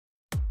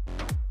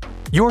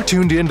You're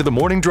tuned in to the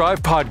Morning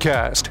Drive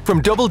podcast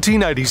from Double T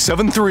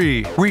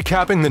 97.3,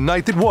 recapping the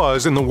night that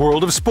was in the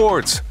world of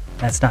sports.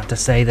 That's not to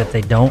say that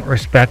they don't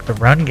respect the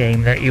run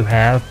game that you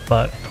have,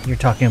 but you're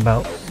talking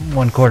about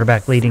one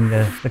quarterback leading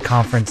the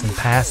conference in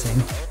passing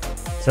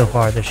so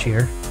far this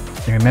year.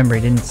 And remember, he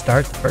didn't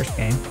start the first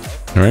game.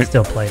 All right.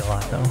 Still played a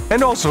lot, though.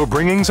 And also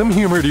bringing some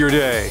humor to your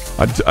day.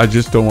 I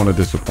just don't want to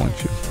disappoint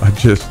you.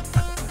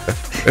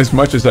 As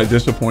much as I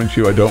disappoint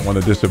you, I don't want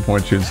to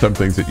disappoint you in some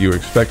things that you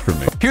expect from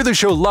me. Hear the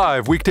show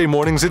live weekday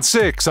mornings at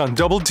 6 on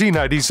Double T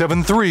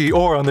 97.3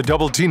 or on the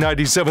Double T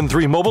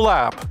 97.3 mobile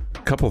app. A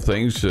couple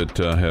things that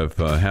have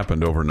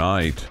happened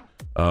overnight.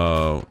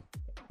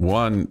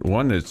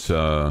 One is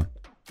kind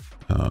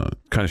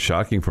of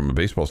shocking from a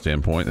baseball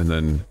standpoint, and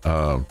then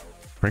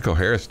Franco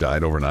Harris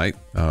died overnight,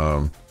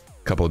 a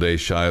couple of days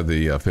shy of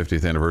the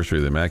 50th anniversary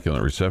of the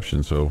Immaculate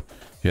Reception. So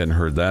if you hadn't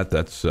heard that,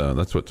 that's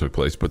what took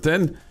place. But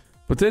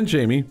then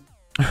Jamie,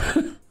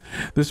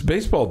 this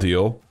baseball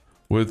deal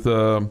with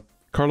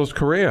Carlos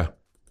Correa,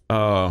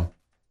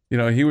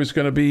 he was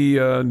going to be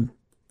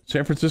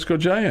San Francisco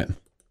Giant.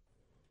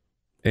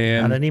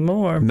 And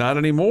Not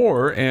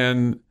anymore.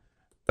 And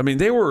I mean,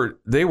 they were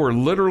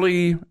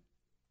literally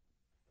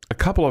a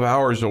couple of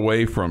hours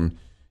away from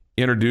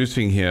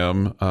introducing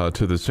him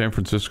to the San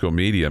Francisco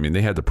media. I mean,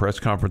 they had the press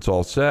conference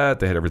all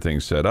set. They had everything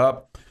set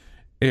up.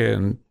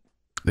 And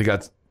they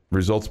got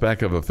results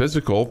back of a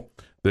physical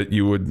that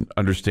you would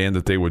understand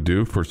that they would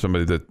do for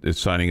somebody that is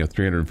signing a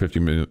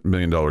 $350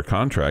 million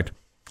contract.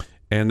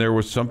 And there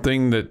was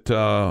something that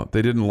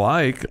they didn't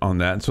like on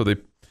that. And so they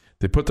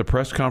put the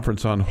press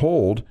conference on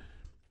hold.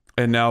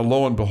 And now,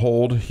 lo and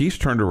behold, he's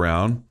turned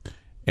around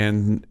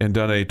and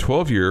done a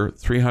 12-year,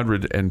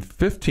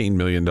 $315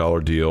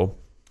 million deal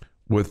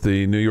with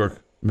the New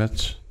York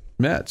Mets.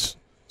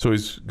 So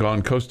he's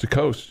gone coast to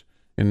coast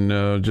in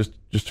just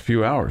a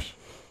few hours.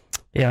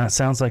 Yeah, it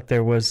sounds like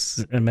there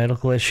was a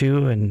medical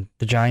issue, and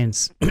the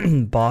Giants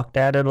balked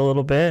at it a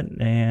little bit,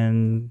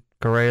 and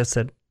Correa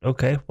said,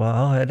 okay, well,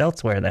 I'll head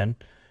elsewhere then.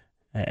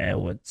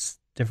 What's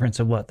difference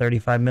of what,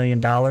 $35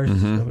 million over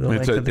the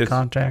length of the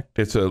contract?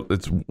 It's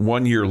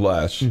 1 year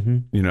less. Mm-hmm.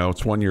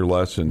 It's 1 year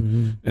less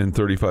and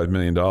 $35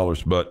 million.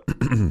 But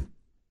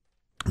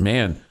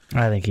man,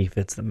 I think he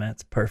fits the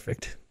Mets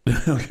perfect.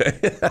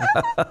 Okay.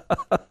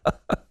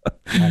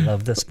 I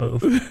love this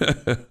move.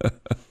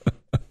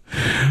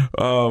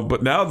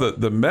 But now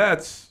the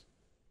Mets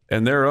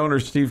and their owner,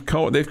 Steve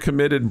Cohen, they've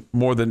committed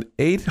more than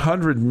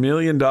 $800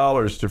 million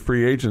to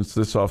free agents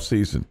this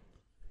offseason.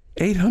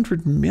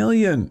 $800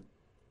 million.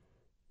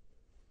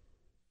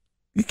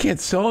 You can't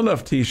sell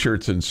enough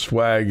T-shirts and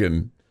swag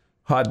and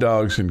hot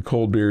dogs and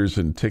cold beers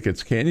and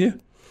tickets, can you?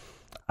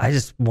 I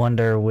just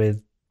wonder,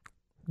 with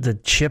the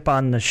chip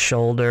on the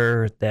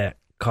shoulder that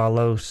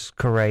Carlos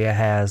Correa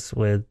has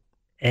with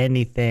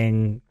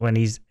anything, when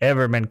he's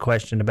ever been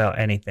questioned about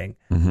anything,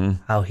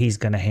 how he's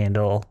going to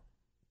handle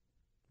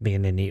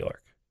being in New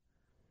York.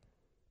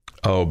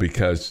 Oh,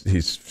 because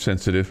he's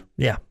sensitive?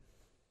 Yeah.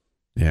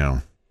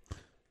 Yeah.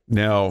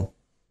 Now,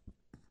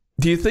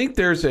 do you think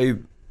there's a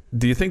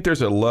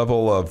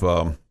level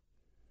of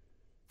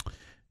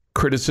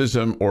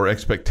criticism or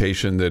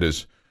expectation that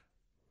is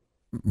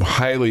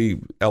highly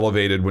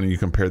elevated when you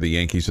compare the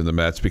Yankees and the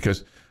Mets?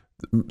 Because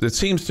it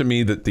seems to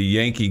me that the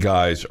Yankee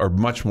guys are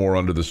much more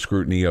under the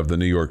scrutiny of the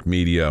New York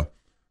media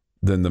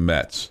than the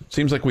Mets. It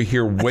seems like we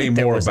hear way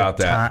more about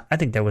that. I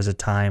think there was a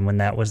time when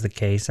that was the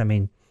case. I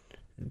mean,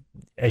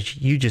 as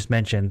you just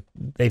mentioned,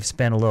 they've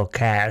spent a little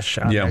cash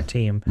on their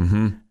team.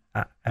 Mm-hmm.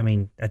 I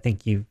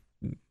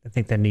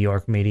think the New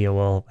York media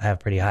will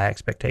have pretty high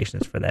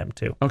expectations for them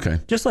too. Okay.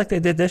 Just like they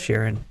did this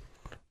year, and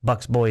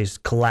Bucks boys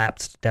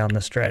collapsed down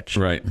the stretch.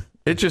 Right.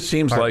 It just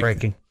seems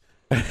heartbreaking.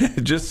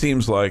 It just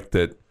seems like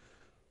that.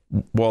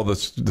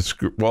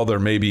 While there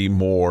may be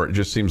more, it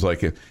just seems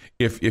like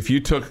if you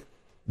took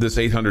this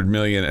 $800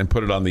 million and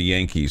put it on the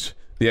Yankees,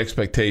 the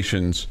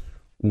expectations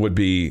would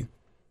be.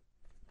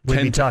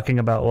 We'd be talking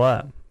about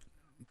what?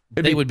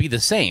 They would be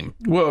the same.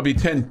 Well, it'd be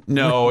 10.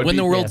 No, win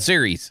the World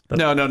Series.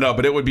 No.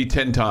 But it would be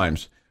 10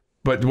 times.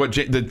 But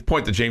the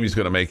point that Jamie's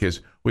going to make is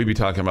we'd be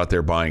talking about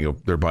they're buying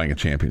a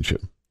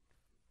championship.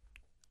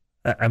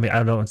 I mean,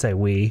 I don't say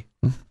we.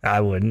 I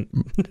wouldn't.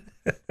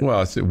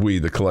 Well, it's we,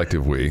 the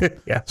collective we.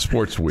 Yeah.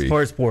 Sports we.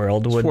 Sports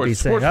world would be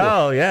saying,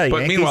 oh, yeah.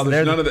 But Yankees, meanwhile,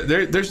 there's none of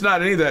that. There's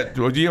not any of that.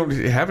 Well, you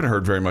haven't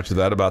heard very much of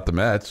that about the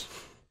Mets.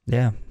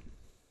 Yeah.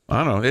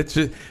 I don't know. It's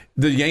just,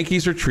 the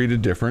Yankees are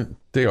treated different.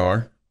 They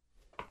are.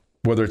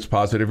 Whether it's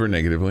positive or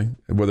negatively,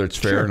 whether it's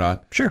fair or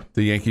not. Sure.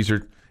 The Yankees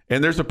are.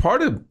 And there's a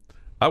part of,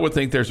 I would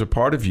think there's a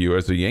part of you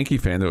as a Yankee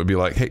fan that would be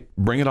like, hey,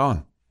 bring it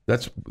on.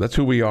 That's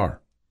who we are.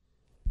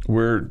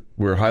 We're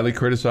highly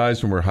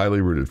criticized and we're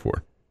highly rooted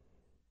for.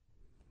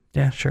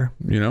 Yeah, sure.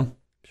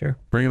 Sure.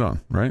 Bring it on,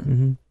 right?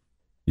 Mm-hmm.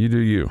 You do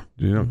you.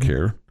 You don't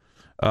care.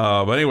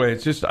 But anyway, I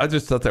just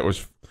thought that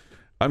was.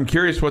 I'm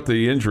curious what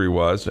the injury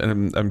was,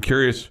 and I'm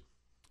curious.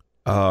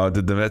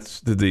 Did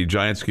the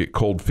Giants get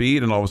cold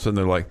feet, and all of a sudden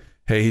they're like,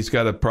 "Hey, he's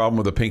got a problem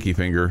with a pinky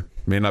finger.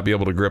 May not be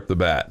able to grip the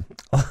bat.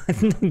 I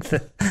think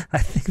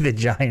the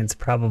Giants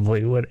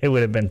probably would. It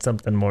would have been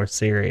something more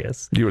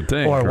serious. You would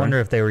think. Or I right? wonder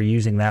if they were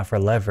using that for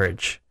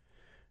leverage.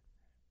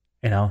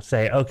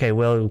 Say, okay,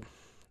 well,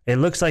 it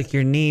looks like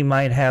your knee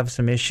might have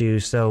some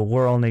issues, so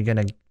we're only going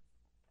to,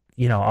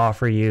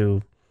 offer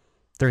you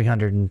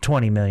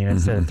 $320 million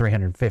instead of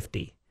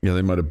 $350. Yeah,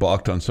 they might have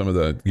balked on some of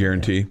the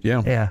guarantee.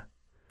 Yeah.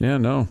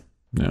 No.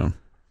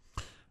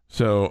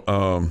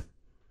 So,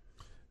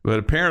 but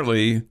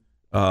apparently,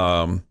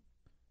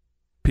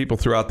 people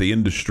throughout the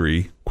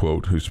industry,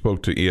 quote, who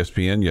spoke to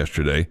ESPN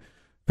yesterday,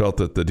 felt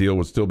that the deal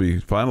would still be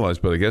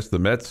finalized. But I guess the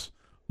Mets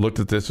looked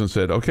at this and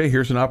said, okay,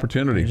 here's an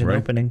opportunity, Here's an right?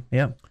 opening,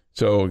 yeah.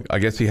 So I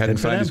guess he hadn't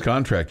Good for signed his them.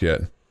 contract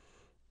yet.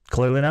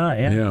 Clearly not,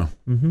 yeah. Yeah.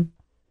 Mm-hmm.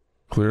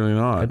 Clearly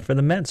not. Good for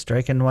the Mets,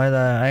 striking while the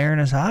iron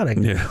is hot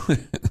again. Yeah.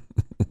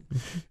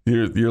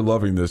 You're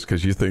loving this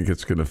because you think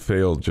it's going to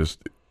fail. It's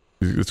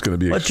going to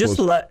be But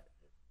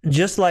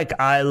just like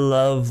I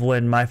love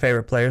when my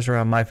favorite players are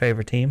on my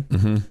favorite team,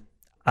 mm-hmm.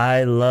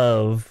 I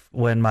love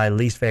when my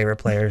least favorite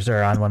players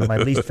are on one of my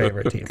least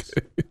favorite teams.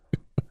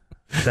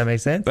 Does that make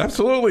sense?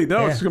 Absolutely.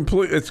 No, Yeah. It's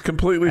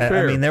completely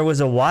fair. I mean, there was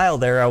a while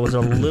there I was a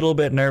little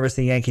bit nervous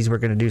the Yankees were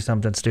going to do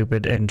something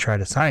stupid and try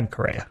to sign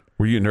Correa.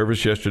 Were you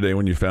nervous yesterday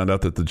when you found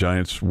out that the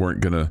Giants weren't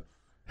going to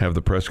have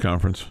the press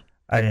conference?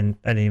 I didn't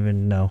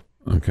even know.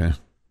 Okay.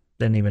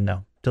 Didn't even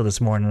know till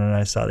this morning, and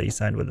I saw that he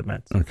signed with the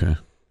Mets. Okay.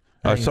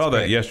 I think saw it's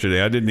that great.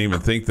 yesterday. I didn't even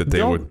think that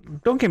they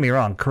would. Don't get me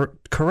wrong.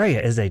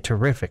 Correa is a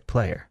terrific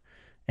player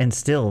and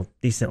still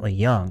decently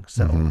young.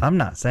 So I'm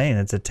not saying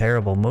it's a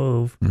terrible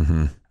move.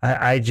 Mm-hmm.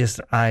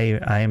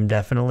 I am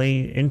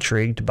definitely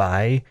intrigued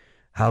by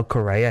how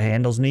Correa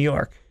handles New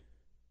York.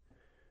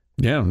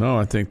 Yeah, no,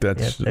 I think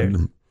that's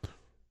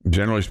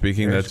generally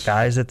speaking. There's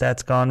guys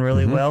that's gone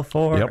really well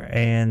for, Yep.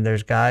 and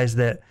there's guys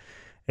that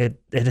it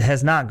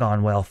has not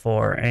gone well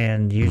for,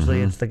 and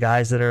usually it's the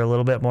guys that are a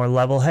little bit more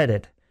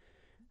level-headed.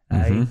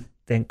 I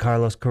think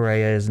Carlos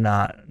Correa is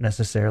not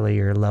necessarily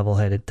your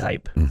level-headed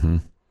type. Mm-hmm.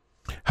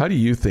 How do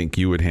you think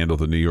you would handle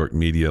the New York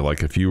media?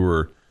 Like if you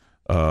were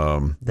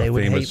They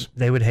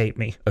would hate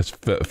me. a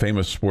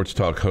famous sports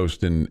talk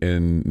host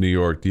in New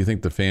York, do you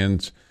think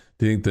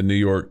the New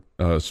York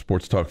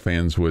sports talk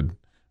fans would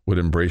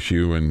embrace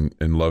you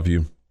and love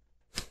you?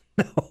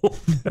 No,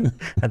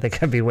 I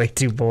think I'd be way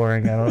too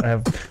boring. I don't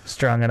have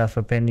strong enough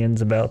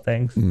opinions about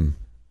things.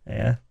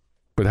 Yeah.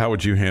 But how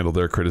would you handle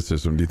their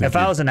criticism? Do you think If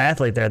I was an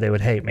athlete there, they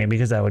would hate me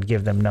because I would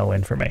give them no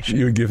information.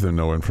 you would give them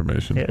no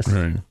information? Yes.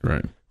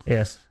 Right.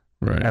 Yes.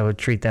 Right. I would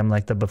treat them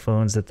like the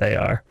buffoons that they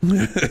are.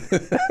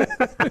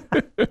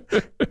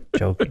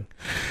 Joking.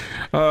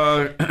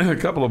 A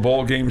couple of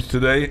bowl games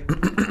today.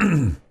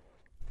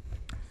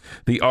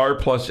 The R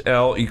plus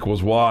L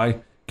equals Y.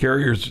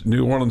 Carrier's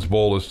New Orleans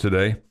Bowl is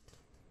today.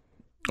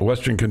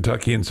 Western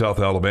Kentucky and South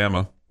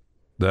Alabama.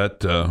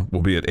 That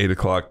will be at 8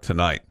 o'clock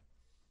tonight.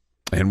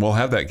 And we'll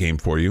have that game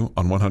for you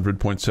on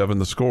 100.7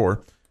 The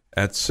Score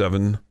at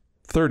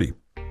 7:30.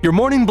 Your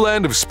morning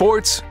blend of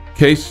sports,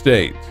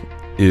 K-State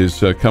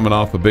is coming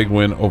off a big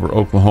win over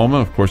Oklahoma.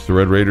 Of course, the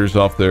Red Raiders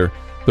off their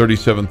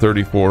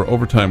 37-34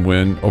 overtime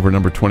win over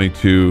number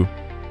 22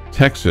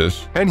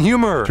 Texas. and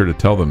humor. Sure to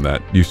tell them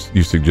that. You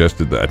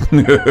suggested that.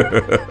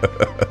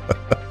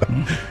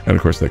 And,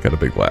 of course, that got a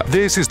big laugh.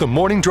 This is the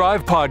Morning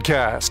Drive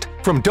Podcast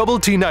from Double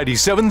T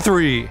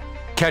 97.3.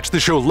 Catch the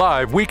show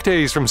live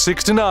weekdays from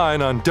 6 to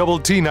 9 on Double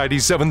T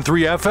 97.3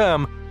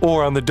 FM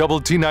or on the Double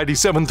T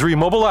 97.3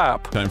 mobile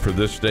app. Time for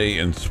this day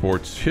in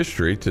sports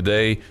history.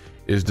 Today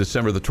is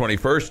December the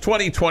 21st,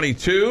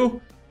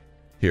 2022.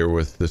 Here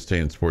with this day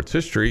in sports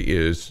history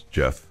is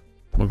Jeff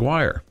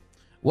McGuire.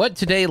 What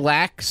today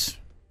lacks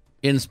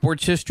in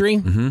sports history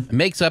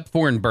makes up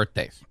for in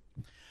birthdays.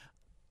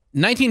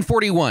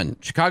 1941,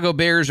 Chicago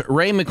Bears'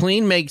 Ray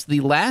McLean makes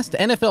the last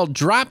NFL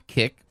drop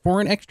kick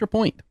for an extra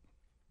point.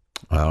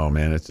 Oh,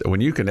 man. It's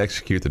when you can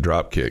execute the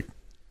drop kick.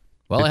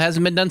 Well, it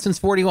hasn't been done since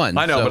 41.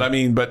 I know,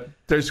 so but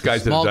there's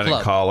guys that have small done it in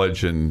club.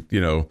 college and,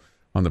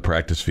 on the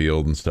practice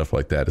field and stuff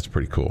like that. It's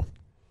pretty cool.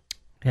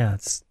 Yeah,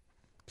 it's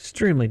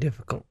extremely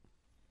difficult.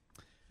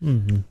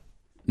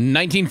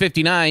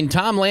 1959,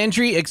 Tom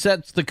Landry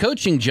accepts the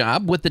coaching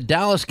job with the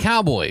Dallas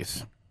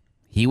Cowboys.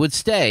 He would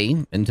stay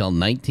until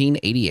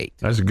 1988.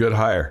 That's a good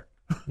hire.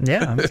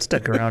 Yeah,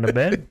 stuck around a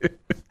bit.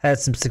 Had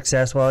some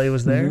success while he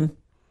was there.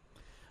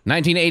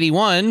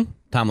 1981,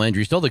 Tom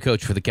Landry still the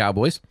coach for the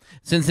Cowboys.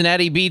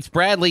 Cincinnati beats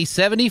Bradley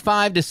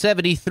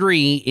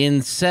 75-73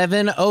 in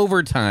 7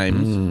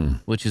 overtimes,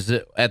 which is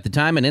at the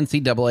time an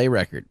NCAA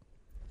record.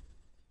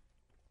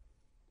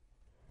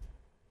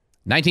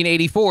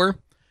 1984,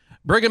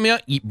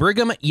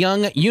 Brigham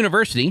Young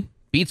University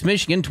beats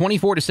Michigan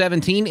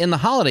 24-17 in the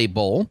Holiday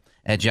Bowl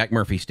at Jack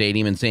Murphy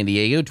Stadium in San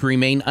Diego to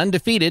remain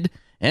undefeated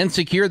and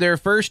secure their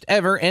first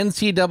ever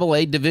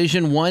NCAA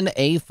Division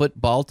 1A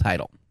football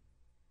title.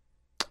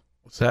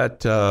 Was that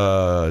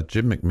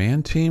Jim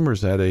McMahon team or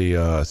is that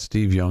a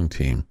Steve Young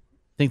team?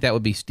 I think that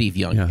would be Steve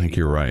Young. Yeah, I think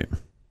you're right.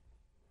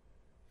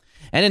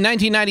 And in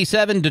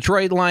 1997,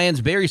 Detroit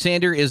Lions Barry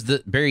Sanders,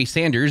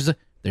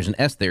 there's an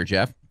S there,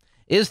 Jeff,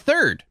 is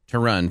third to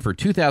run for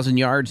 2,000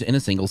 yards in a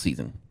single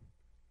season.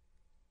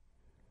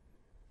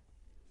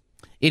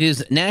 It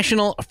is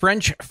National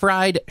French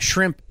Fried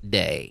Shrimp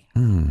Day.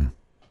 I'm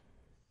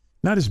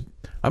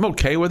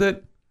okay with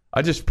it.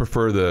 I just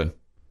prefer the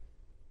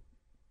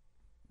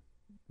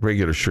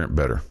regular shrimp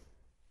better.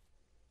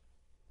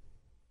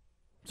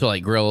 So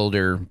like grilled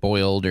or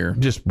boiled or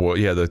just boiled.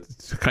 Yeah, the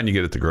kind you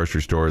get at the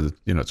grocery store.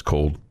 It's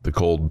cold. The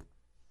cold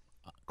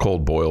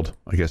boiled.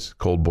 I guess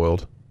cold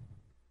boiled.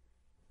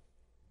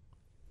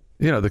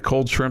 The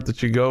cold shrimp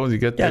that you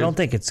get. Yeah, I don't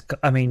think it's.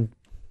 I mean,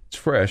 it's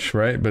fresh,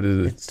 right? But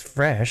it's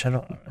fresh. I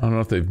don't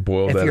know if they've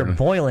boiled that. If you're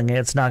boiling it,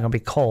 it's not going to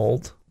be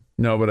cold.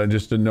 No, but I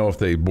just didn't know if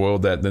they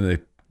boiled that. Then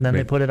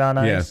they put it on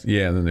ice.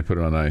 Yeah, and then they put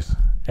it on ice.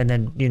 And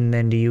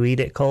then do you eat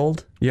it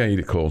cold? Yeah, I eat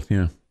it cold.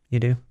 Yeah, you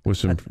do. I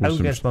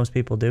guess most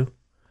people do.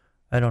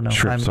 I don't know.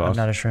 I'm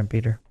not a shrimp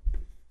eater.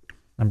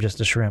 I'm just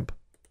a shrimp.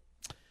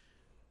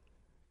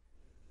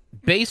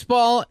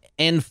 Baseball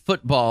and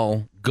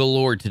football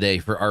galore today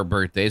for our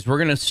birthdays. We're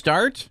going to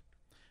start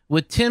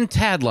with Tim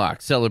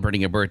Tadlock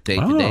celebrating a birthday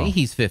today.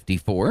 He's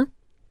 54.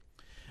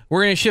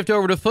 We're going to shift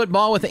over to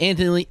football with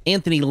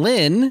Anthony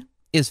Lynn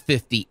is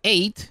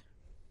 58.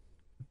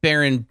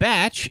 Baron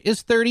Batch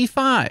is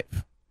 35.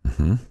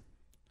 Mm-hmm.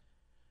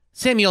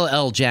 Samuel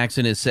L.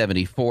 Jackson is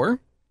 74.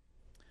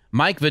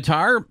 Mike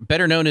Vitar,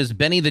 better known as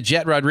Benny the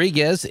Jet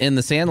Rodriguez in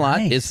The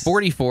Sandlot, is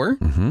 44.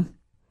 Mm-hmm.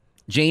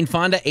 Jane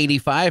Fonda,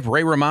 85.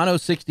 Ray Romano,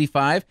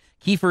 65.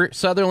 Kiefer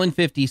Sutherland,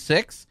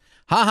 56.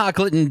 HaHa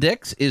Clinton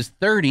Dix is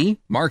 30.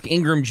 Mark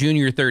Ingram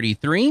Jr.,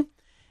 33.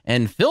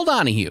 And Phil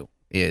Donahue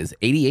is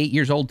 88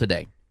 years old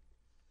today.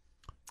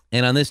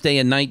 And on this day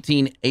in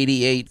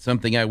 1988,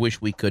 something I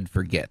wish we could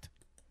forget.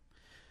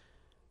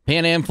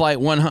 Pan Am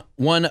Flight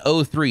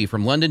 103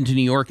 from London to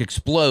New York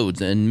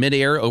explodes in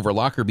midair over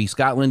Lockerbie,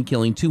 Scotland,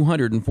 killing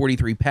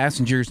 243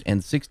 passengers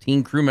and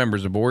 16 crew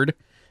members aboard,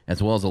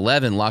 as well as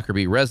 11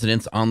 Lockerbie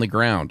residents on the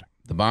ground.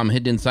 The bomb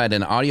hidden inside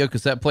an audio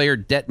cassette player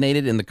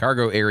detonated in the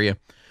cargo area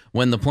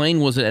when the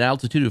plane was at an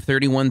altitude of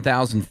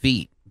 31,000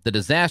 feet. The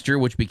disaster,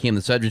 which became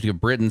the subject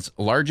of Britain's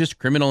largest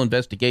criminal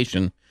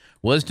investigation,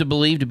 was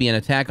believed to be an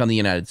attack on the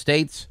United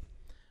States.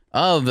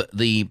 Of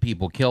the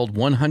people killed,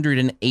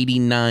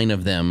 189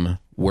 of them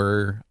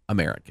were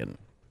American.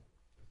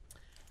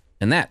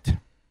 And that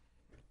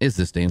is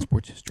this day in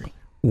sports history.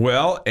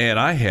 Well, and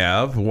I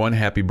have one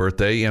happy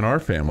birthday in our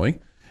family.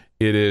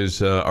 It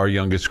is our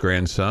youngest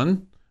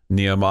grandson,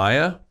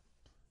 Nehemiah.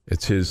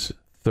 It's his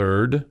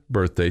third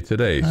birthday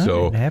today.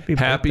 So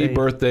happy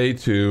birthday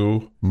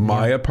to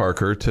Maya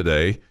Parker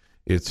today.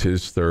 It's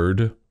his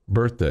third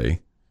birthday.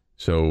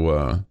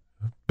 So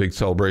big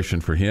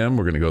celebration for him.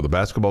 We're going to go to the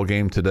basketball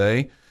game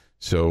today.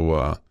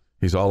 So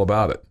he's all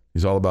about it.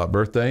 He's all about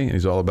birthday.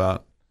 He's all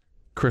about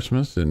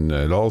Christmas, and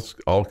it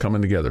all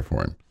coming together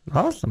for him.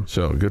 Awesome.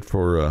 So good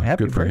for him.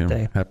 Happy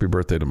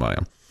birthday to Maya.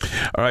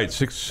 All right,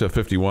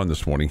 6:51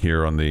 this morning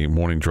here on the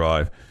morning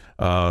drive.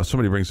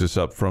 Somebody brings this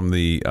up from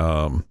the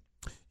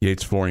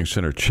Yates Flooring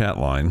Center chat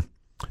line.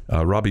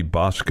 Robbie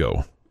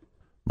Bosco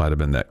might have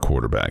been that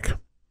quarterback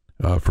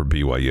for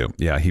BYU.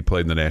 Yeah, he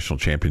played in the national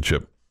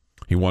championship.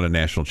 He won a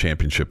national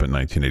championship in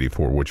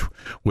 1984,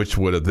 which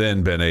would have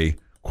then been a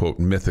quote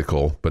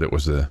mythical, but it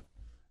was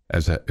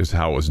is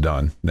how it was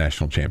done,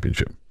 national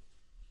championship.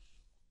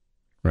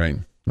 Right?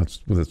 That's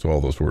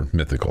all those were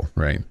mythical,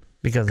 right?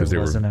 Because it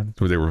wasn't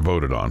they were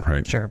voted on,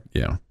 right? Sure.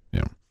 Yeah.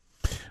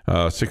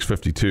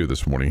 6:52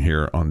 this morning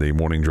here on the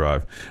morning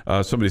drive.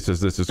 Somebody says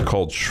this is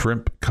called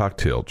shrimp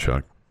cocktail,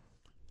 Chuck.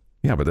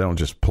 Yeah, but they don't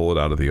just pull it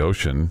out of the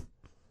ocean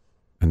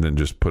and then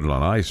just put it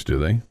on ice, do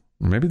they?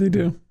 Maybe they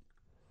do.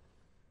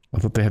 I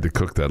thought they had to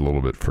cook that a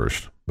little bit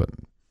first, but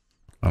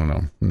I don't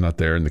know. I'm not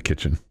there in the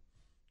kitchen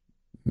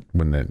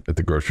at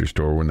the grocery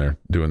store when they're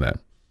doing that.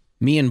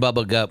 Me and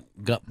Bubba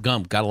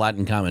Gump got a lot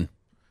in common.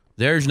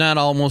 There's not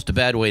almost a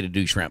bad way to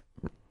do shrimp.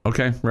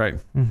 Okay, right.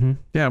 Mm-hmm.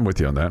 Yeah, I'm with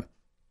you on that.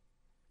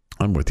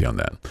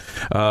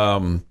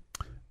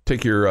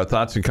 Take your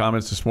thoughts and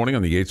comments this morning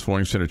on the Yates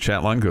Flooring Center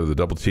chat line. Go to the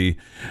Double T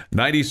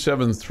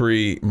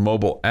 97.3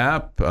 mobile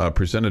app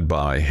presented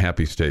by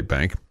Happy State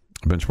Bank.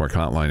 Benchmark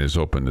hotline is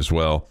open as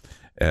well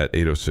at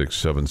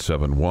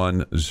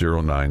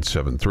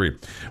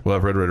 806-771-0973. We'll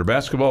have Red Raider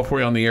basketball for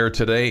you on the air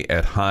today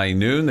at high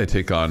noon. They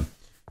take on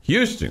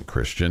Houston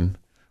Christian.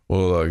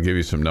 We'll give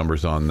you some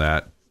numbers on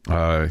that.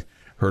 Heard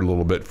a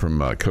little bit from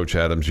Coach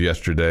Adams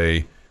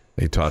yesterday.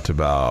 They talked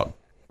about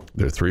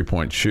their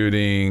three-point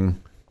shooting,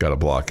 got to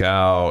block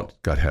out,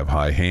 got to have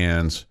high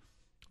hands,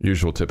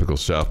 usual typical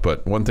stuff.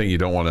 But one thing you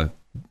don't want to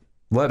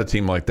let a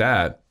team like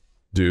that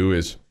do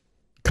is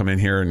come in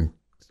here and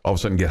all of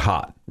a sudden get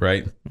hot,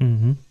 right?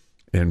 Mm-hmm.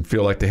 And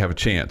feel like they have a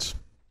chance.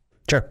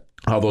 Sure.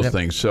 All those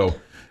things. So,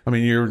 I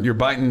mean, you're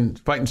fighting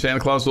Santa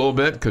Claus a little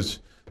bit because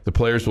the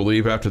players will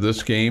leave after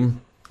this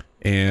game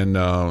and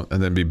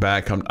then be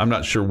back. I'm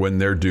not sure when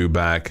they're due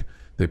back.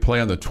 They play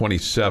on the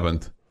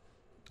 27th.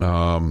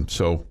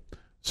 So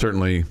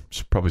certainly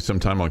probably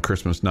sometime on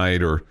Christmas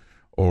night or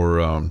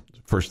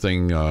first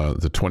thing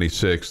the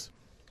 26th.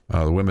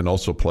 The women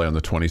also play on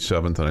the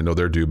 27th, and I know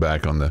they're due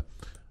back on the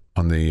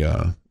on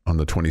the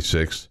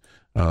 26th.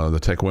 The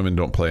Tech women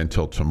don't play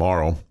until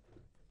tomorrow.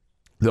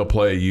 They'll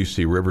play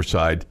UC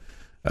Riverside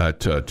at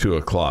 2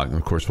 o'clock. And,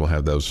 of course, we'll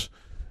have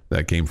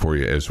that game for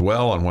you as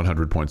well on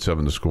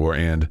 100.7 The Score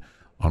and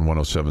on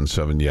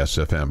 107.7 Yes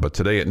FM. But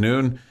today at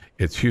noon,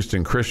 it's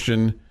Houston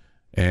Christian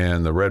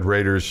and the Red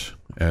Raiders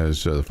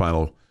as the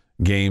final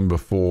game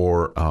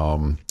before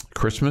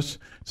Christmas.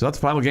 It's not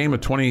the final game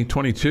of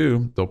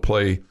 2022. They'll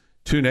play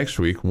 2 next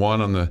week, one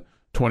on the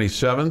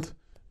 27th,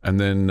 and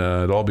then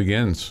it all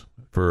begins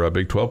for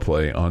Big 12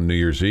 play on New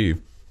Year's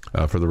Eve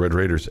for the Red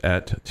Raiders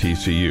at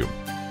TCU.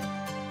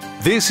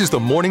 This is the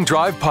Morning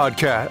Drive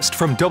podcast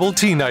from Double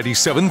T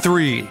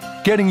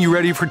 97.3, getting you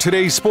ready for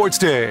today's sports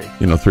day.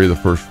 3 of the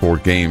first 4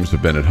 games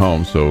have been at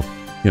home, so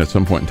at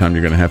some point in time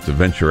you're going to have to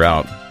venture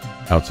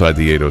outside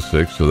the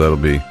 806, so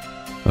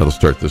that'll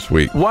start this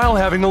week. While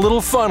having a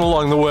little fun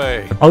along the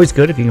way. Always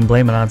good if you can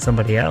blame it on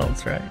somebody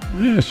else, right?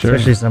 Yeah, sure.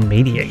 Especially some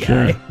media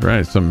guy. Sure.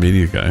 Right, some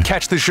media guy.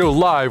 Catch the show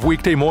live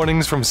weekday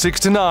mornings from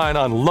 6 to 9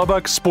 on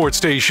Lubbock Sports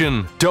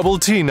Station, Double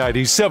T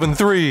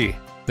 97.3.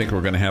 I think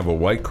we're going to have a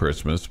white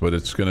Christmas, but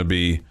it's going to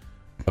be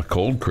a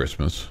cold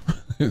Christmas.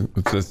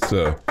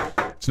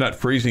 It's not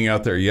freezing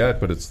out there yet,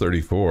 but it's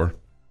 34.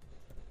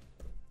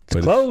 It's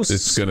close.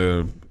 It's going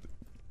to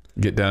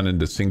get down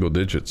into single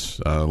digits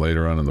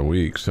later on in the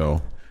week.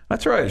 So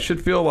that's right. It should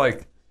feel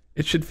like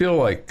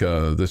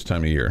this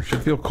time of year. It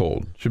should feel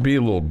cold. It should be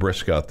a little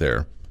brisk out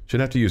there. Should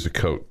have to use a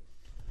coat.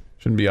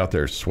 Shouldn't be out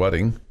there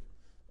sweating,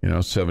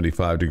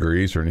 75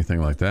 degrees or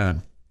anything like that.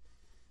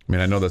 I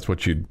mean, I know that's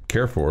what you'd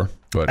care for,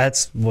 but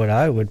that's what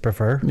I would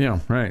prefer. Yeah,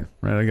 right.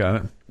 I got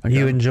it.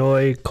 You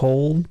enjoy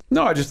cold?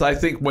 No, I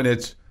think when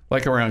it's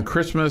like around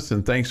Christmas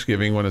and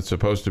Thanksgiving when it's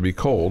supposed to be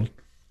cold,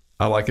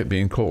 I like it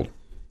being cold.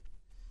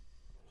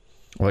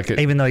 I like it.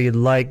 Even though you'd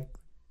like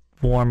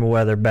warmer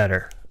weather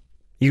better,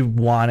 you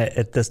want it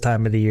at this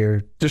time of the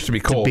year just to be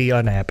cold. To be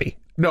unhappy.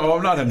 No,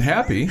 I'm not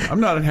unhappy.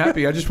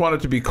 I just want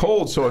it to be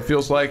cold, so it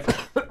feels like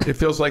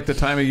the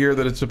time of year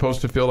that it's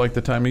supposed to feel like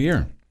the time of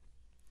year.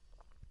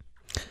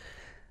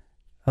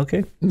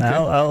 Okay.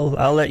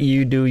 I'll let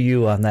you do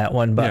you on that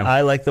one, but yeah.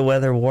 I like the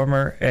weather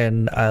warmer,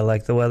 and I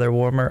like the weather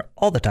warmer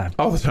all the time.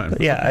 All the time. But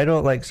yeah, I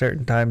don't like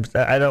certain times.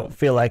 I don't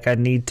feel like I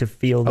need to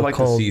feel the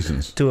cold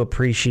to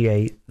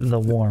appreciate the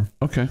warm.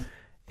 Okay.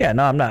 Yeah,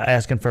 no, I'm not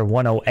asking for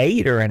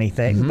 108 or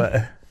anything,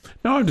 but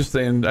no, I'm just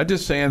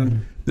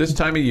saying this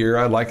time of year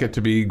I like it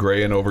to be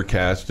gray and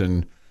overcast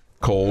and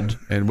cold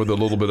and with a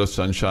little bit of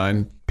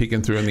sunshine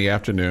peeking through in the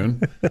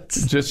afternoon,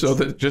 just so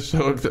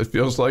it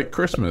feels like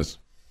Christmas.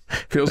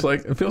 Feels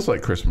like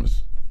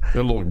Christmas. Got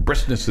a little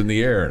briskness in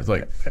the air. It's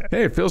like,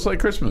 hey, it feels like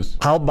Christmas.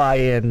 I'll buy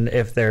in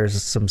if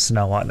there's some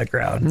snow on the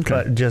ground,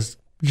 but just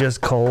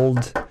just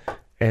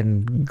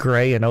and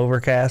gray and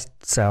overcast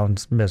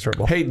sounds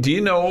miserable. Hey, do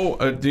you know,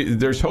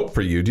 there's hope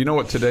for you. Do you know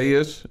what today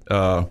is?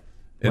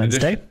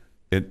 Wednesday?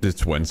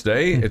 It's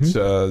Wednesday. Mm-hmm. It's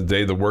the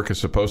day the work is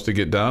supposed to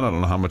get done. I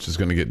don't know how much is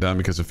going to get done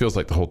because it feels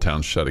like the whole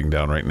town's shutting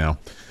down right now.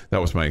 That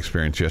was my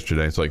experience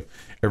yesterday. It's like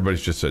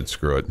everybody's just said,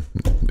 screw it.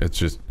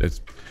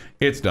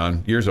 It's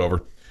done. Year's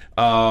over.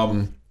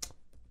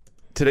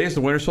 Today is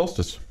the winter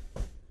solstice.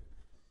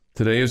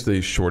 Today is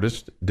the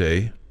shortest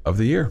day of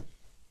the year.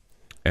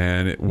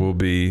 And it will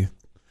be,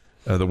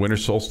 the winter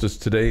solstice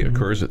today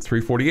occurs at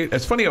 3:48.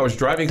 It's funny, I was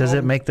driving home. Does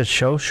it make the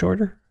show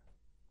shorter?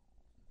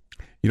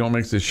 You know what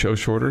makes this show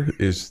shorter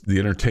is the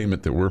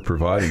entertainment that we're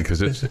providing,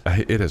 because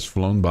it has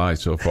flown by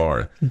so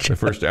far. The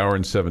first hour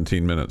and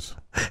 17 minutes.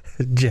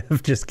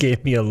 Jeff just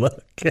gave me a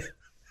look.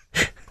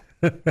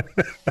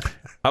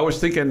 I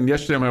was thinking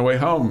yesterday on my way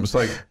home, it's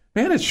like,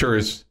 man, it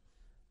sure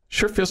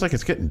feels like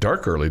it's getting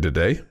dark early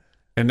today.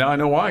 And now I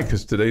know why,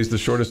 because today's the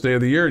shortest day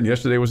of the year, and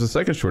yesterday was the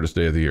second shortest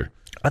day of the year.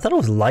 I thought it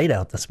was light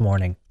out this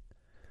morning.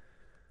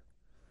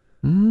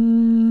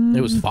 It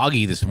was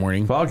foggy this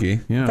morning. Foggy,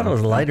 yeah. I thought it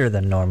was lighter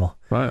than normal.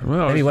 Right.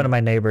 Well, maybe one of my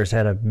neighbors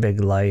had a big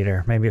light,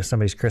 or maybe it's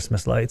somebody's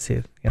Christmas lights.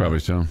 Probably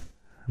so. It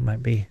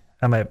might be.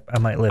 I might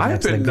live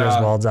next to the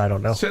Griswolds. I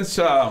don't know.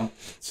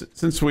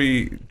 Since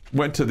we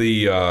went to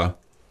the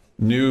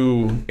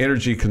new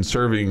energy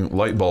conserving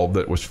light bulb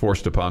that was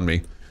forced upon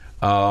me,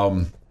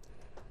 I've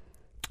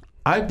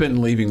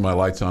been leaving my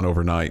lights on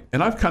overnight,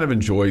 and I've kind of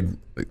enjoyed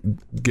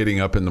getting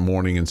up in the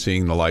morning and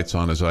seeing the lights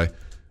on as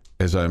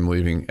I'm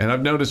leaving. And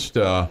I've noticed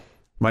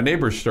my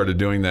neighbors started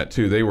doing that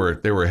too. They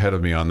were ahead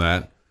of me on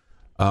that.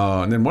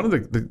 And then one of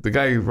the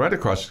guy right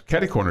across,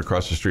 catty corner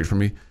across the street from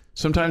me,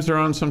 sometimes they're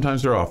on,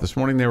 sometimes they're off. This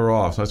morning they were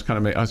off. So I was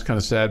kind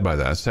of sad by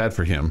that. I was sad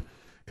for him,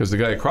 because the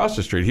guy across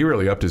the street, he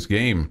really upped his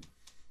game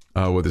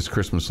with his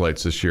Christmas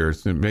lights this year.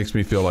 It makes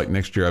me feel like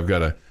next year I've got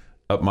to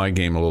up my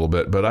game a little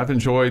bit. But I've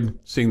enjoyed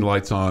seeing the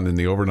lights on in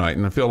the overnight,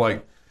 and I feel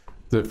like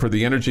that for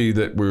the energy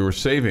that we were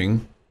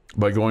saving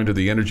by going to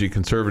the energy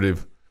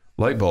conservative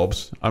light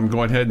bulbs, I'm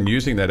going ahead and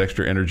using that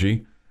extra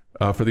energy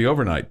for the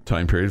overnight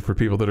time period for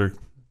people that are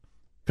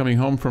coming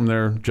home from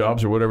their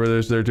jobs or whatever it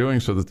is they're doing,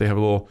 so that they have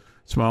a little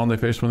smile on their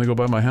face when they go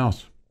by my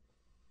house.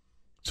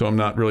 So I'm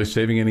not really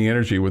saving any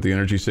energy with the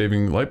energy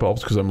saving light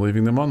bulbs, because I'm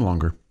leaving them on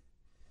longer.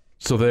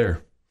 So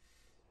there.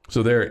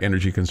 So they're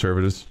energy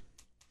conservatives.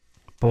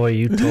 Boy,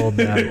 you told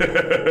them.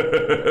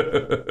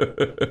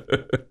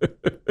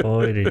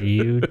 Boy, did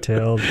you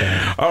tell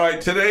them. All right,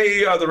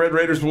 today the Red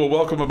Raiders will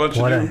welcome a bunch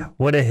of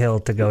what a hill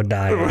to go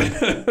die on.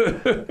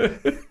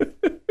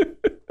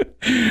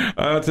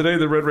 Today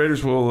the Red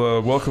Raiders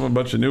will welcome a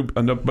bunch of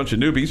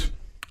newbies.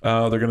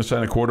 They're going to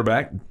sign a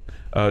quarterback,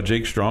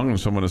 Jake Strong, and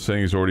someone is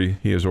saying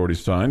he has already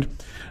signed.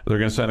 They're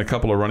going to sign a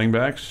couple of running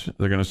backs.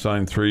 They're going to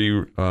sign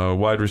 3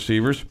 wide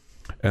receivers,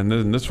 and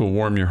then this will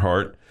warm your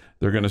heart.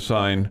 They're going to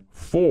sign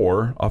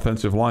 4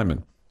 offensive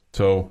linemen.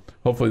 So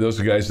hopefully those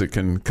are guys that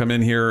can come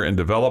in here and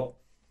develop,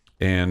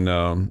 and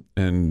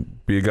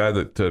be guys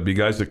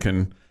that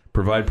can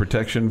provide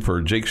protection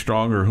for Jake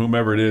Strong or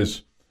whomever it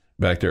is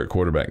back there at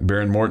quarterback.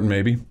 Baron Morton,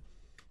 maybe.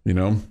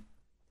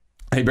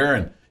 Hey,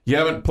 Baron, you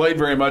haven't played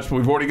very much, but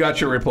we've already got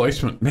your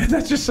replacement. Man,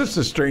 that's just such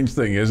a strange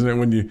thing, isn't it?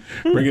 When you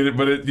bring it,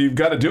 but you've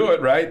got to do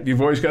it, right?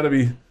 You've always got to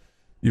be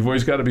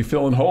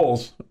filling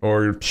holes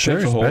or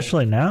potential holes.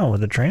 Especially now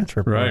with the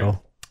transfer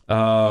portal.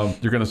 Right.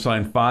 You're going to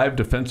sign 5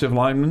 defensive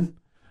linemen,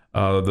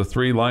 the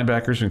 3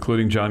 linebackers,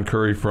 including John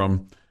Curry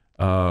from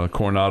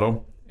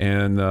Coronado,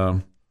 and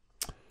then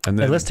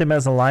they list him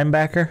as a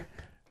linebacker.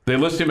 They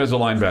list him as a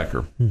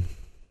linebacker.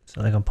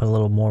 So they're going to put a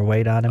little more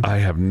weight on him. I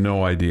have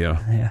no idea.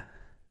 Yeah.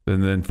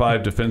 And then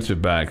 5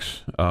 defensive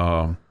backs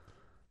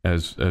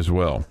as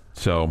well.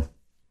 So,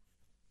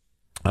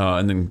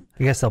 and then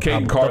I guess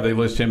Caden Carr, they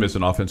list him as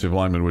an offensive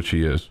lineman, which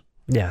he is.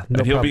 Yeah,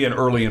 and he'll be an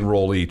early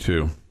enrollee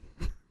too.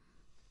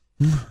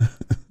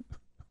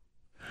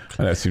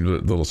 That seemed a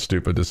little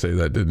stupid to say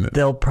that, didn't it?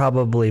 They'll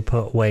probably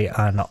put weight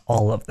on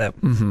all of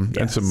them,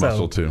 yeah, and some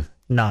muscle too.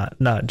 Not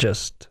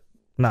just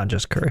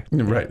Curry.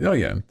 Right? Oh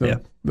yeah.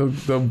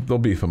 They'll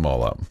beef them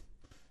all up,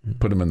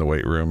 put them in the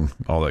weight room,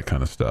 all that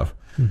kind of stuff.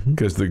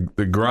 Because the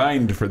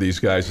grind for these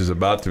guys is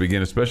about to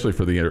begin, especially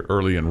for the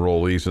early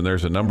enrollees, and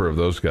there's a number of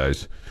those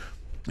guys.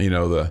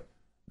 The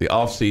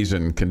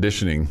off-season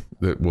conditioning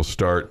that will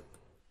start,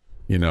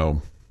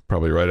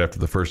 probably right after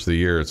the first of the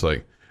year. It's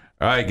like,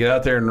 all right, get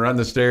out there and run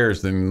the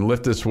stairs, then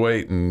lift this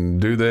weight and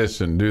do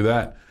this and do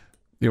that.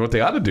 What they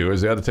ought to do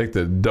is they ought to take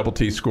the double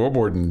T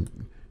scoreboard and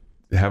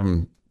have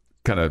them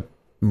kind of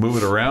move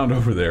it around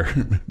over there.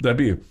 That'd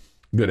be a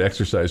good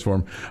exercise for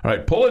them. All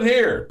right, pull it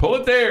here, pull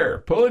it there,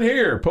 pull it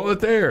here, pull it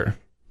there.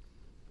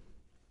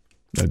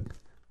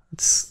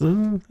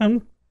 Seems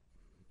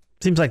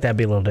like that'd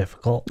be a little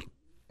difficult.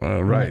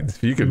 Right.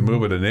 If you could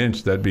move it an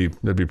inch, that'd be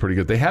pretty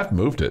good. They have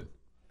moved it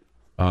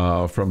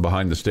from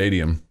behind the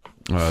stadium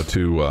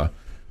to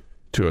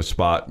a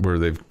spot where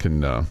they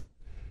can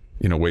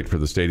wait for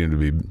the stadium to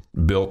be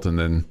built, and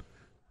then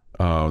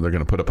they're going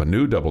to put up a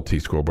new double T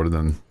scoreboard, and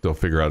then they'll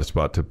figure out a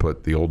spot to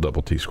put the old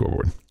double T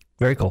scoreboard.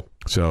 Very cool.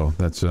 So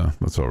that's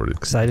already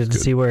excited to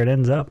see where it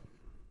ends up.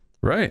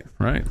 Right.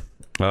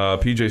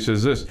 PJ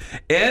says this: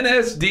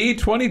 NSD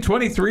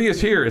 2023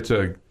 is here. It's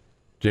a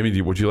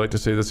Jamie. Would you like to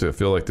say this? I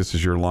feel like this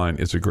is your line.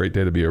 It's a great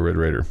day to be a Red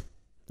Raider.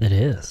 It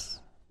is.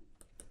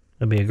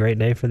 It'll be a great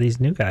day for these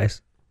new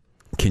guys.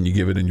 Can you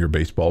give it in your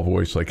baseball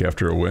voice, like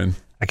after a win?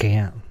 I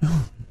can't.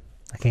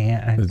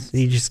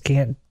 You just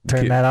can't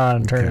turn that on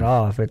and turn it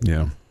off. It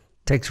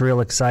takes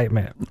real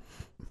excitement.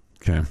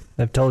 Okay.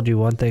 I've told you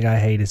one thing I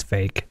hate is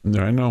fake.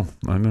 I know.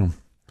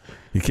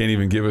 You can't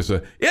even give us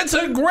it's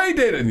a great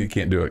day, and you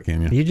can't do it,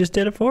 can you? You just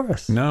did it for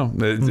us. No,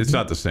 it's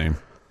not the same.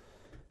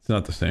 It's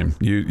not the same.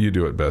 You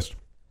do it best.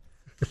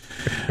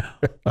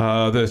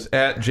 This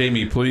at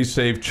Jamie, please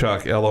save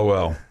Chuck.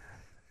 LOL.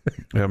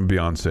 I'm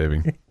beyond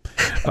saving.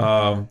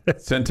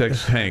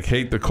 Centex Hank,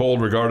 hate the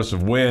cold regardless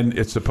of when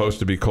it's supposed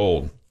to be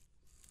cold.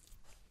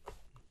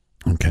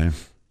 Okay.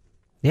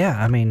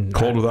 Yeah,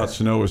 cold without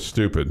snow is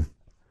stupid.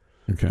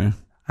 Okay.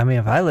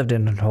 If I lived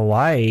in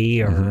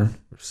Hawaii or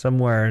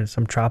somewhere in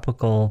some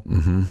tropical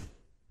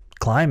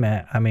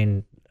climate,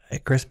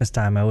 at Christmas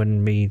time I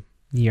wouldn't be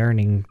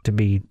yearning to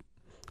be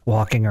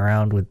walking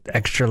around with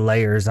extra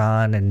layers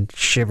on and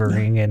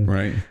shivering and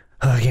right.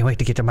 Oh, I can't wait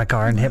to get to my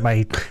car and hit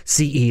my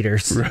seat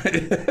heaters.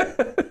 Right.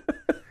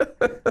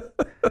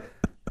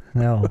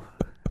 No.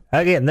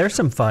 Again, there's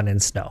some fun in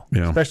snow,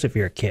 especially if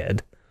you're a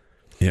kid.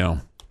 Yeah.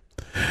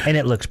 And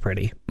it looks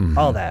pretty.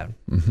 All that.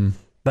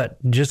 But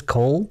just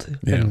cold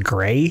and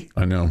gray.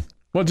 I know.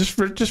 Well, just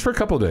for a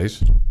couple of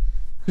days.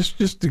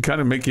 Just to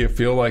kind of make you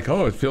feel like,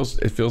 it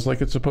feels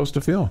like it's supposed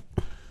to feel.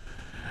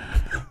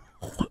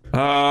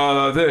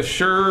 This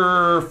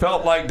sure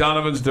felt like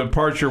Donovan's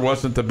departure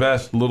wasn't the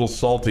best. Little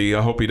salty.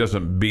 I hope he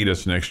doesn't beat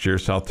us next year.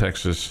 South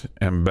Texas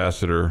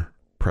Ambassador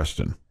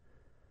Preston.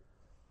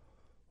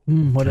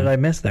 What did I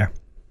miss there?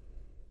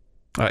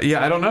 I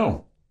don't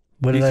know.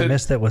 What did I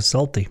miss that was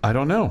salty? I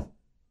don't know.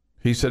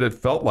 He said it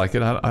felt like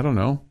it. I don't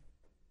know.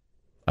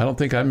 I don't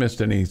think I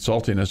missed any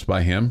saltiness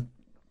by him.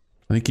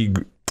 I think he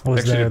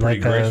exited pretty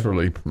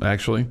gracefully,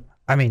 actually.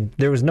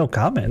 There was no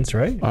comments,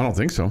 right? I don't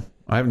think so.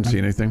 I haven't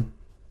seen anything.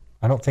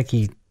 I don't think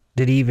he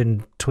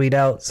even tweet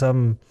out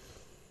some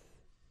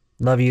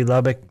 "Love you,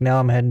 Lubbock. Now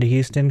I'm heading to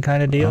Houston"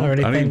 kind of deal or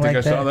anything like that. I don't think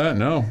I saw that.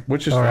 No,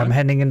 which is or fine. I'm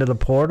heading into the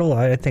portal.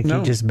 I think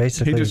he just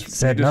basically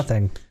said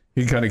nothing.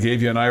 He kind of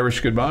gave you an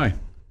Irish goodbye.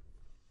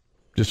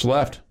 Just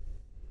left.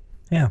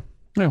 Yeah.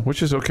 Yeah,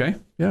 which is okay.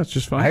 Yeah, it's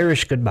just fine.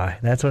 Irish goodbye.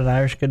 That's what an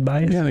Irish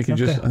goodbye is? Yeah, I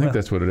think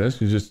that's what it is.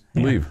 You just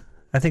leave.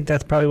 I think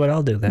that's probably what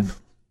I'll do then.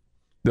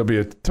 There'll be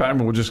a time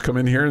when we'll just come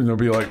in here and they'll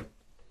be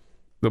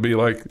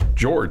like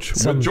George.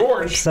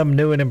 Some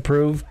new and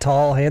improved,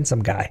 tall,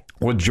 handsome guy.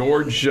 With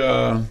George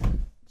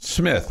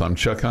Smith. I'm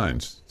Chuck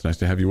Heinz. It's nice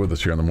to have you with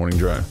us here on the Morning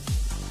Drive.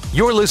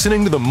 You're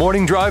listening to the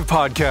Morning Drive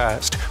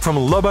podcast from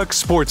Lubbock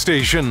Sports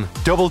Station,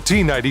 Double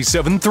T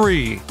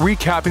 97.3,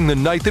 recapping the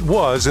night that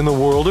was in the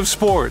world of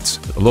sports.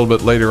 A little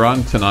bit later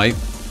on tonight,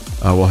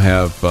 we'll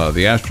have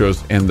the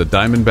Astros and the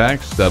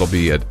Diamondbacks. That'll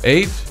be at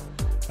 8.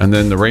 And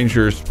then the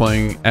Rangers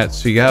playing at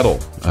Seattle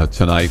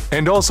tonight.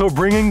 And also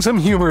bringing some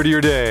humor to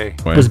your day.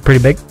 Was it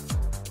pretty big?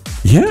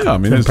 Yeah. I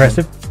mean,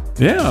 impressive?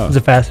 Yeah. Was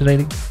it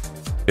fascinating?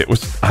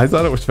 I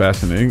thought it was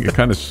fascinating. It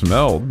kind of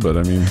smelled, but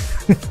I mean.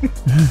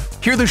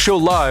 Hear the show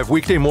live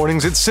weekday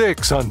mornings at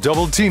 6 on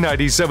Double T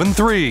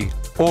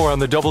 97.3 or on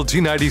the Double T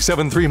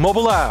 97.3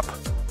 mobile app.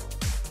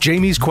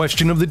 Jamie's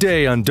question of the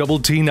day on Double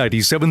T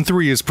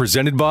 97.3 is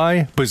presented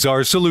by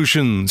Bizarre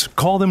Solutions.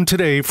 Call them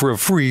today for a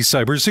free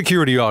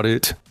cybersecurity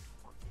audit.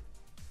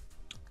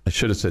 I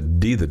should have said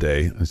D the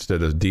day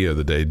instead of Dia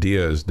the day.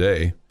 Dia is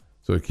day,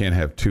 so it can't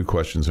have two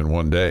questions in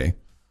one day.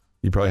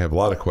 You probably have a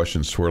lot of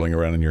questions swirling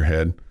around in your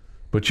head,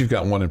 but you've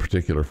got one in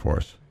particular for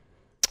us.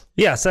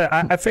 Yeah, so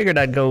I figured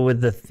I'd go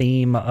with the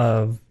theme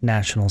of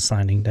National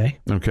Signing Day.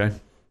 Okay.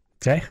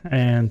 Okay,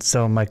 and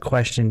so my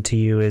question to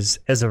you is,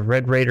 as a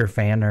Red Raider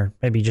fan, or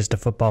maybe just a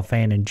football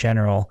fan in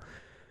general,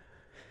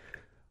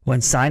 when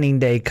signing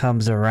day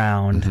comes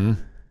around,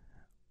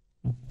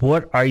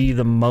 what are you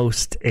the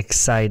most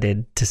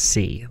excited to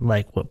see?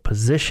 Like what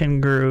position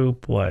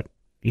group, the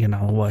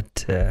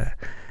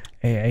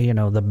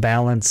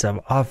balance of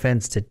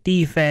offense to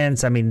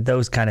defense. I mean,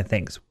 those kind of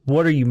things.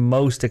 What are you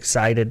most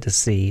excited to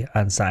see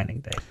on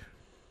signing day?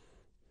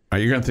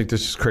 You're going to think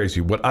this is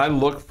crazy. What I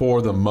look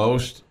for the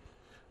most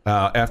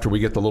after we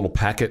get the little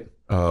packet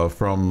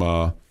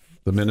from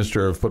the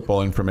Minister of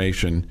Football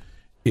Information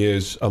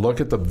is a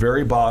look at the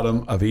very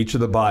bottom of each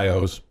of the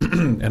bios,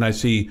 and I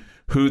see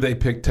who they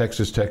picked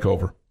Texas Tech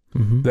over.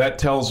 That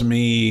tells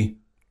me,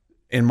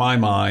 in my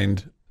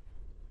mind,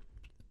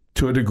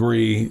 to a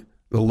degree,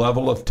 the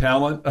level of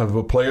talent of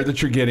a player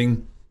that you're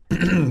getting,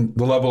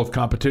 the level of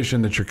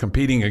competition that you're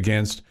competing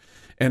against,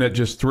 and it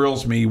just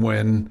thrills me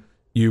when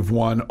you've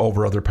won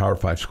over other Power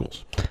 5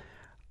 schools.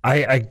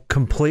 I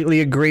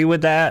completely agree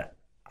with that.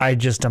 I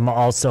just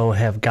also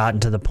have gotten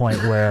to the point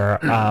where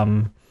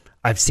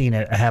I've seen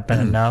it happen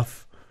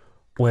enough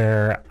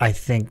where I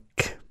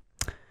think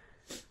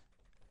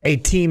a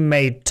team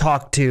may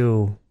talk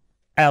to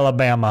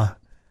Alabama,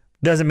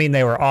 doesn't mean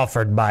they were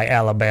offered by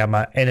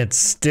Alabama, and it's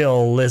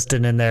still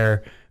listed in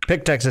their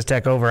pick Texas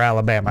Tech over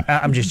Alabama.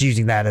 I'm just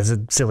using that as a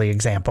silly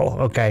example,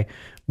 okay?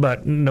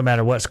 But no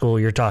matter what school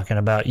you're talking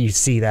about, you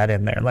see that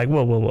in there. Like,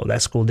 whoa,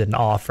 that school didn't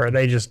offer.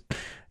 They just,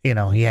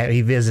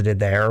 he visited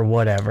there or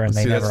whatever, and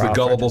they never offered. That's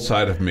the gullible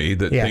side of me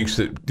that thinks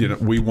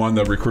that we won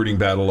the recruiting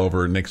battle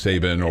over Nick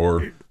Saban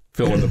or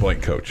fill in the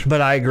blank coach.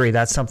 But I agree.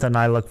 That's something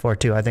I look for,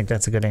 too. I think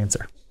that's a good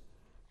answer.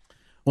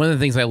 One of the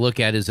things I look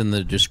at is in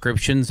the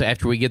descriptions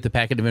after we get the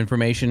packet of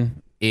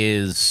information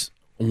is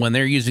when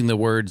they're using the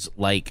words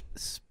like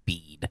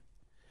speed.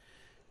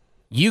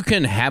 You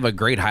can have a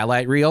great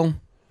highlight reel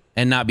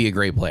and not be a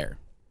great player.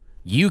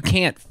 You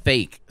can't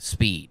fake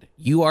speed.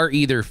 You are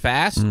either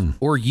fast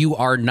or you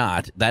are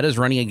not. That is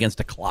running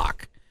against a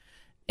clock.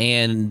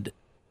 And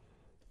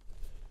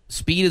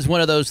speed is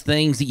one of those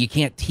things that you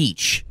can't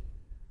teach.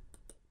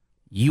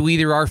 You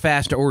either are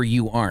fast or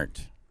you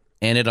aren't.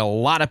 And at a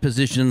lot of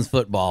positions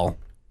football,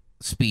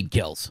 speed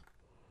kills.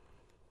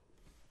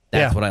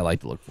 That's what I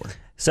like to look for.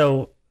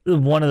 So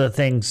one of the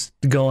things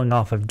going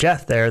off of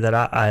Jeff there that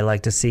I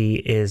like to see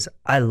is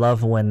I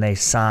love when they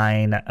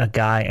sign a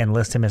guy and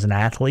list him as an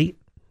athlete.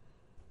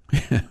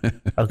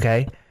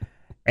 Okay.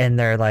 And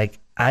they're like,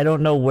 I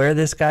don't know where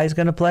this guy's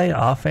going to play.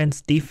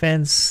 Offense,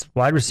 defense,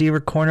 wide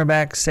receiver,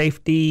 cornerback,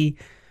 safety,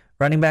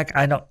 running back.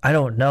 I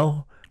don't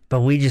know.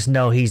 But we just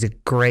know he's a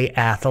great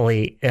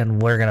athlete,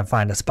 and we're going to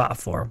find a spot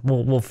for him.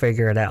 We'll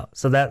figure it out.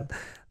 So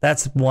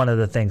that's one of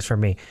the things for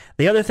me.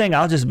 The other thing,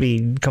 I'll just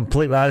be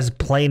completely honest,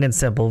 plain and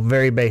simple,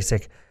 very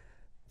basic.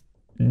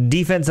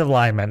 Defensive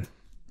lineman.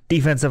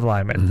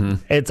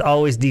 It's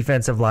always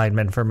defensive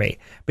lineman for me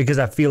because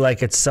I feel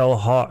like it's so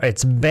hard.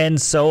 It's been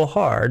so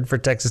hard for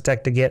Texas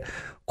Tech to get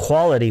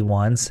quality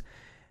ones.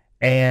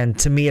 And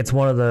to me, it's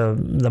one of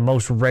the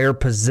most rare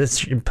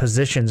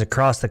positions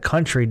across the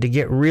country to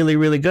get really,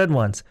 really good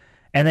ones.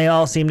 And they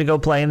all seem to go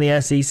play in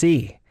the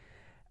SEC.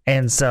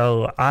 And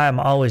so I'm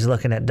always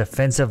looking at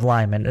defensive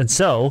linemen. And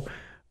so,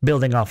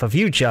 building off of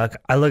you, Chuck,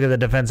 I look at the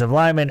defensive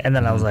linemen, and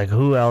then I was like,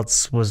 who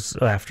else was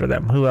after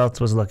them? Who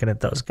else was looking at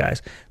those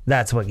guys?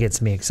 That's what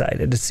gets me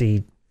excited to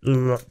see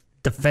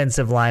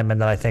defensive linemen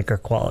that I think are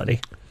quality.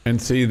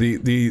 And see,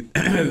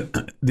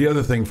 the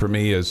other thing for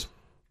me is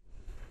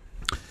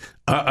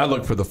I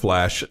look for the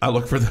flash. I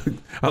look for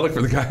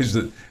the guys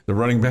the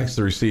running backs,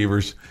 the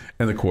receivers,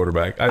 and the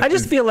quarterback. I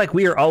just feel like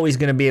we are always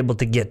going to be able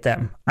to get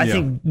them. I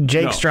think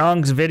Jake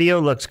Strong's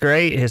video looks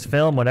great. His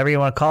film, whatever you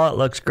want to call it,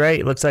 looks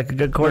great. Looks like a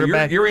good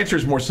quarterback. No, your answer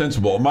is more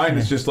sensible. Mine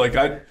is just like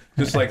I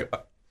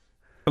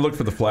look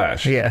for the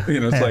flash. Yeah,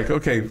 it's like,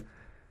 okay,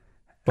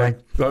 how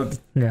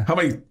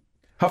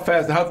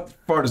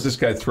far does this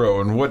guy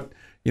throw, and what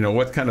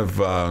kind of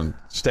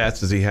stats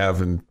does he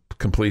have in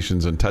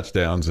completions and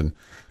touchdowns and.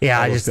 Yeah,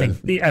 I just think,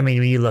 when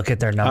you look at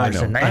their numbers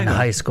in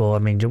high school,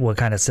 what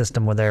kind of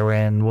system were they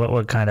in?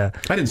 What kind of,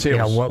 I didn't say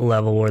what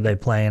level were they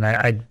playing?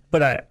 I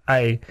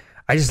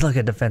just look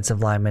at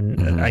defensive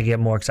linemen and I get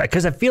more excited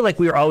because I feel like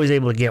we were always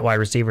able to get wide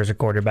receivers or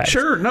quarterbacks.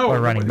 Sure, no,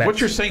 or running backs. What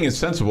you're saying is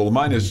sensible.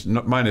 Mine is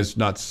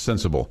not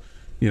sensible.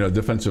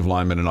 Defensive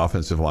linemen and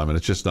offensive linemen.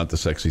 It's just not the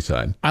sexy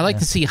side. I like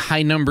to see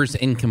high numbers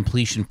in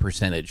completion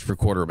percentage for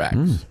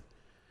quarterbacks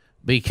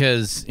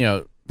because,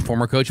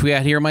 former coach we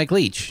had here, Mike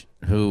Leach,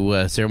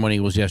 who ceremony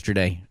was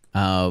yesterday.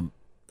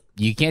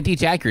 You can't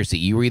teach accuracy.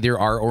 You either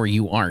are or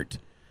you aren't.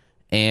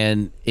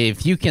 And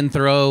if you can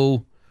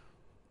throw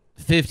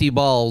 50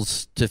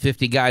 balls to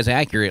 50 guys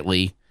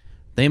accurately,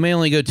 they may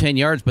only go 10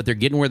 yards, but they're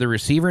getting where the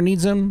receiver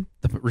needs them.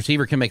 The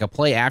receiver can make a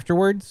play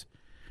afterwards.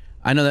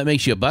 I know that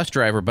makes you a bus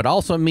driver, but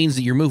also means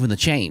that you're moving the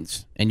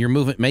chains and you're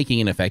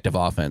making an effective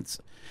offense.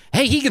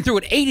 Hey, he can throw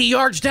it 80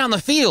 yards down the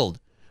field.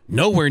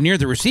 Nowhere near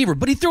the receiver,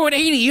 but he threw it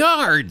 80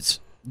 yards.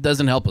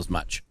 Doesn't help us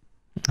much.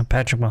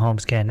 Patrick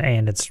Mahomes can,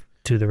 and it's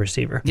to the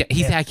receiver. Yeah,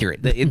 he's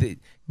accurate.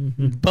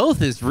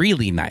 Both is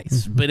really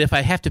nice, but if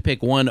I have to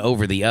pick one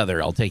over the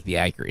other, I'll take the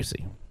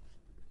accuracy.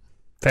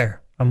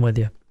 Fair. I'm with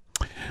you.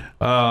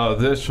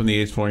 This from the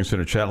Yates Flooring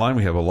Center chat line.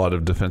 We have a lot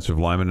of defensive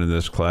linemen in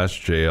this class.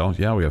 JL.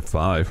 Yeah, we have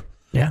 5.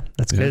 Yeah,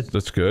 that's good.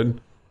 That's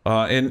good.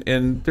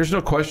 And there's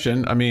no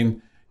question.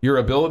 Your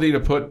ability to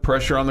put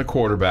pressure on the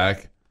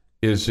quarterback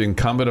is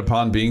incumbent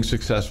upon being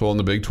successful in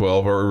the Big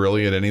 12 or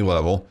really at any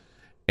level.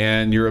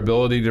 And your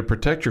ability to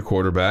protect your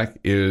quarterback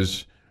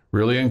is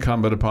really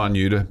incumbent upon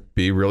you to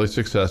be really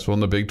successful in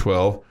the Big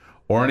 12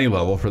 or any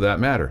level for that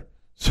matter.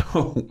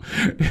 So,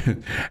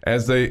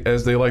 as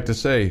they like to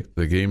say,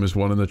 the game is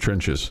won in the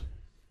trenches,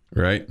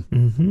 right?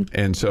 Mm-hmm.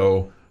 And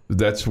so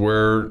that's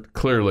where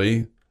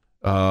clearly,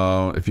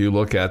 if you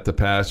look at the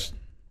past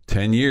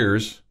 10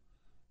 years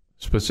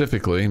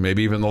specifically,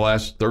 maybe even the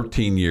last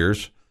 13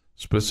 years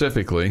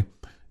specifically,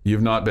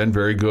 you've not been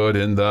very good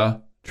in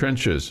the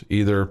trenches,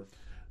 either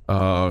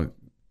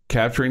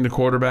capturing the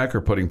quarterback or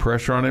putting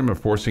pressure on him or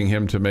forcing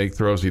him to make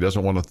throws he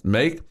doesn't want to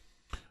make.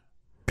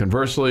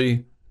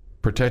 Conversely,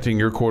 protecting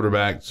your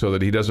quarterback so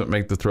that he doesn't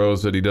make the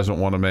throws that he doesn't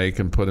want to make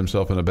and put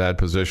himself in a bad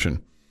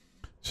position.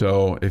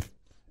 So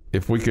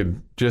if we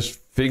could just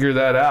figure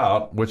that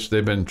out, which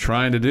they've been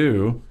trying to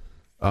do,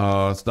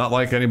 it's not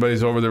like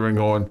anybody's over there and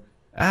going,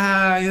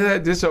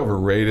 that's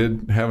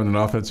overrated, having an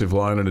offensive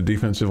line and a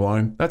defensive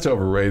line. That's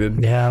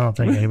overrated. Yeah, I don't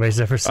think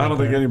anybody's ever said that. I don't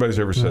think anybody's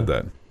ever said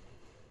that.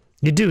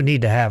 You do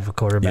need to have a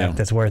quarterback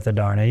that's worth a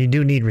darn, and you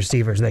do need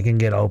receivers that can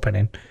get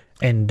open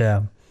and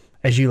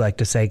as you like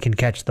to say, can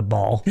catch the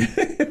ball.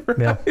 Right.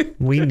 Yeah,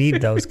 we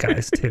need those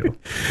guys too.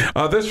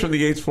 This from the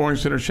Yates Flooring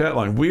Center chat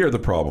line. We are the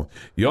problem.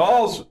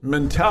 Y'all's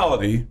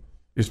mentality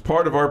is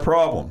part of our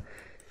problem.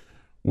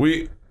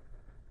 We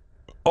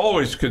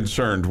always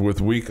concerned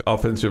with weak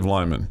offensive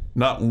linemen.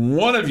 Not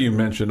one of you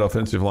mentioned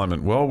offensive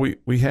linemen. Well,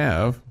 we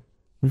have.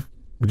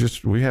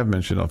 We have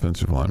mentioned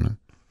offensive linemen.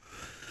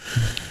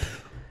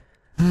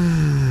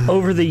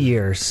 Over the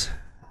years.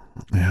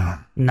 Yeah.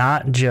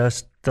 Not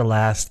just the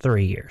last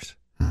 3 years.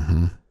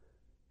 Mm-hmm.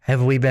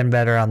 Have we been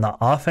better on the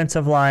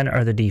offensive line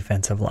or the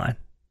defensive line?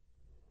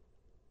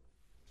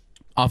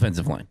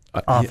 Offensive line.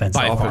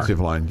 Offensive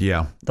line,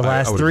 yeah. The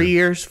last 3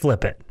 years,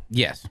 flip it.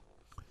 Yes.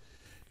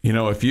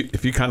 If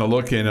you kind of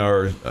look in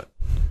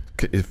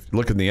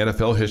look in the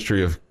NFL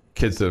history of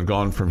kids that have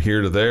gone from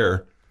here to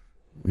there,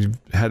 you've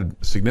had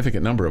a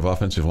significant number of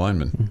offensive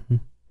linemen. Mm-hmm.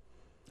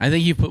 I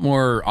think you put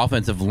more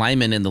offensive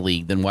linemen in the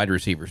league than wide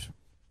receivers.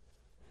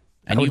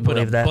 And you put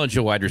a bunch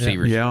of wide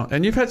receivers. Yeah,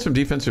 and you've had some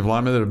defensive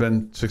linemen that have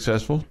been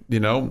successful,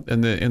 in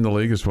the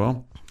league as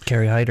well.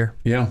 Kerry Hyder.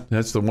 Yeah,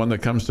 that's the one that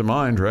comes to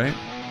mind, right?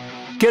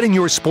 Getting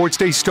your sports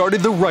day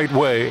started the right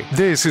way.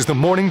 This is the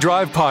Morning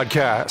Drive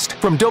Podcast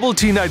from Double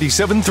T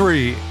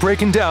 97.3,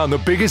 breaking down the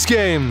biggest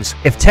games.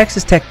 If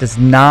Texas Tech does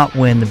not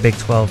win the Big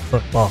 12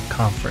 football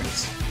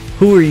conference,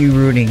 who are you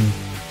rooting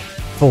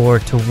for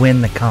to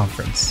win the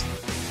conference?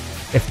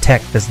 If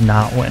Tech does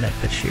not win it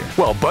this year.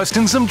 Well,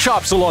 busting some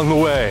chops along the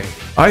way.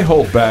 I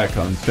hold back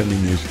on sending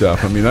you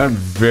stuff. I'm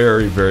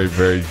very, very,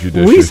 very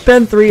judicious. We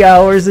spend 3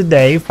 hours a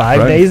day,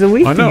 5 days a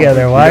week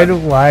together.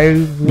 Why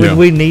would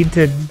we need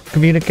to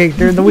communicate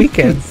during the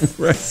weekends?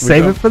 Right,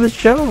 Save it for the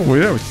show. We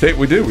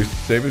do. We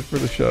save it for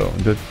the show.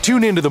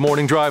 Tune into the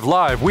Morning Drive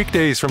live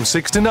weekdays from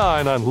 6 to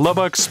 9 on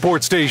Lubbock's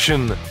Sports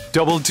Station,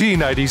 Double T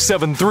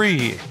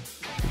 97.3.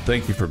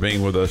 Thank you for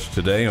being with us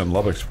today on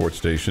Lubbock Sports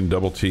Station,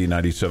 Double T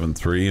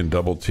 97.3 and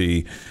Double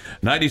T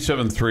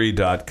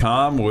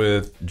 97.3.com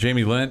with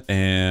Jamie Lent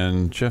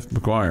and Jeff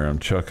McGuire. I'm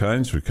Chuck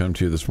Heinz. We come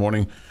to you this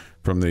morning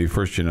from the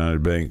First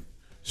United Bank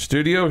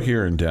studio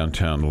here in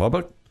downtown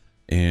Lubbock.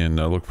 And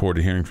I look forward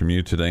to hearing from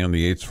you today on the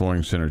Yates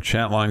Flooring Center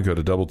chat line. Go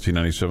to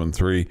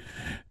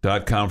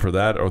WT973.com for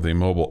that or the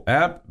mobile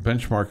app.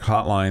 Benchmark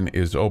hotline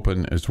is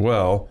open as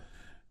well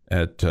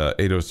at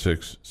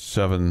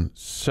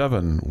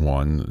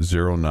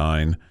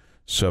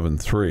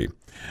 806-771-0973.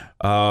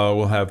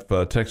 We'll have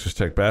Texas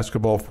Tech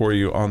basketball for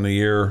you on the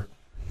air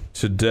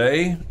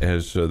today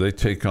as they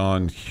take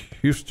on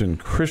Houston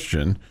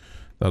Christian.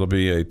 That'll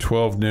be a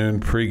 12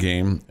 noon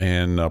pregame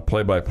and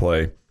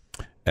play-by-play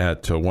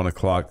at 1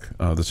 o'clock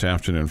this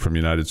afternoon from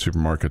United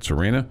Supermarkets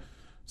Arena.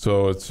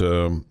 So it's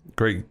a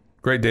great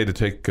day to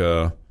take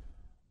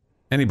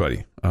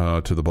anybody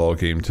to the ball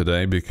game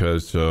today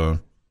because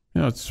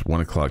it's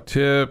 1 o'clock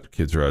tip,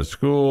 kids are out of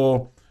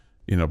school,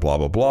 blah,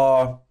 blah,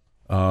 blah.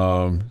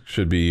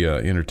 Should be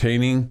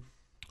entertaining.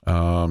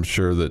 I'm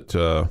sure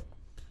that,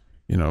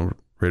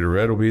 Raider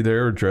Red will be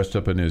there dressed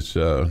up in his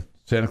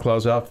Santa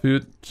Claus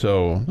outfit.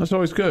 So that's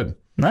always good.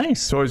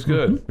 Nice. It's always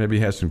good. Mm-hmm. Maybe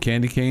he has some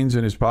candy canes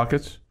in his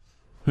pockets.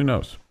 Who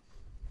knows?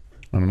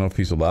 I don't know if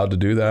he's allowed to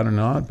do that or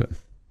not, but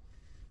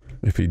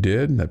if he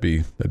did, that'd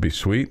be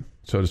sweet,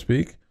 so to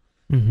speak.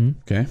 Mm-hmm.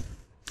 Okay.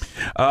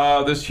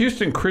 This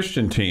Houston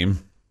Christian team,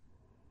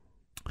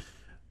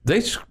 they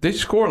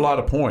score a lot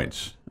of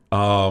points.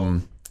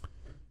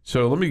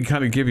 So let me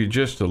kind of give you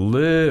just a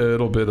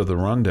little bit of the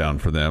rundown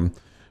for them.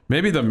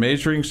 Maybe the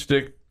measuring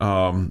stick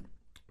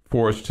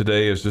for us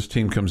today is this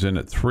team comes in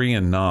at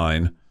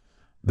 3-9.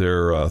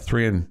 They're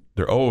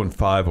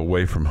 0-5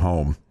 away from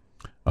home.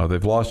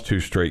 They've lost 2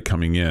 straight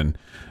coming in.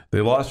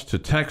 They lost to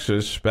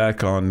Texas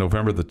back on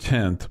November the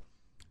 10th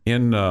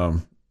in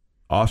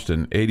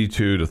Austin,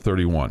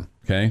 82-31.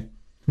 Okay,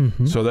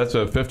 So that's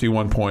a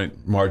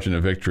 51-point margin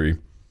of victory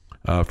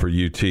for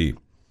UT.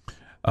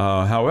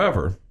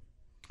 However,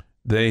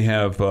 they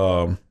have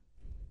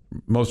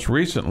most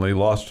recently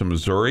lost to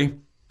Missouri,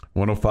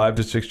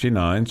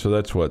 105-69. So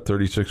that's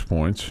 36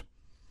 points.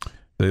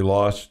 They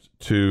lost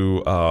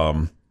to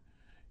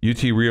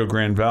UT Rio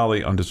Grande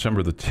Valley on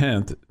December the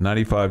 10th,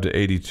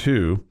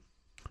 95-82.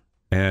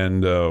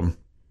 And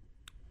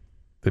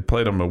they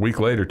played them a week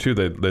later, too.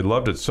 They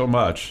loved it so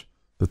much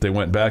that they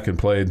went back and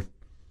played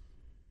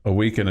a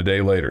week and a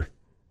day later.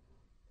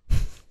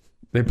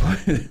 They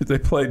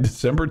played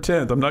December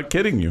 10th. I'm not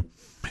kidding you.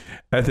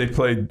 And they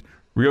played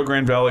Rio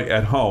Grande Valley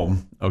at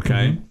home,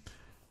 okay,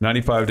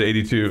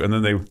 95-82. And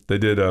then they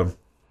did a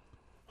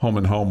home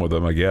and home with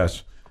them, I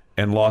guess,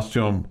 and lost to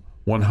them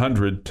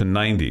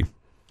 100-90.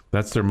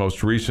 That's their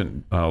most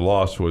recent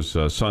loss was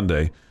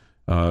Sunday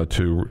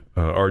to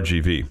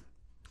RGV.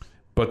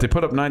 But they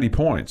put up 90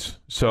 points.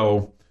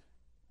 So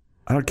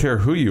I don't care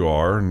who you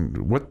are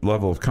and what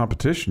level of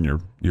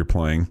competition you're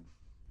playing.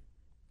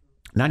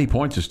 90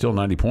 points is still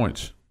 90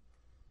 points.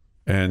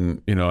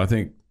 And, I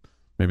think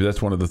maybe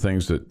that's one of the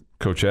things that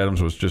Coach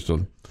Adams was just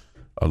a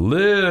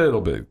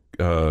little bit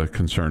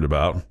concerned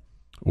about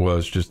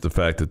was just the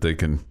fact that they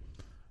could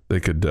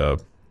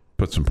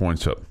put some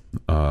points up.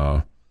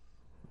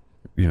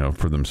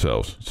 For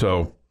themselves.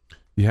 So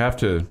you have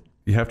to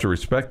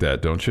respect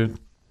that, don't you?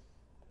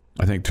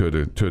 I think to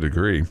a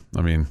degree.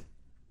 I mean,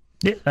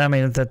 yeah. I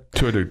mean that's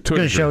going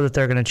to show that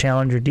they're going to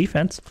challenge your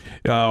defense.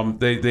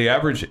 They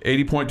average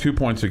 80.2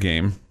 points a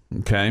game.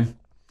 Okay,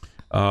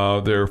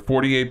 they're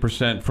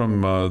 48%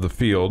 from the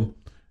field.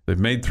 They've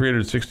made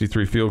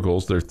 363 field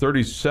goals. They're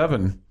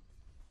 37%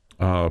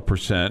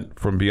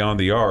 from beyond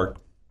the arc.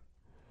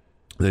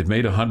 They've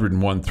made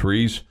 101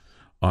 threes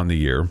on the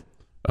year.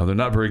 They're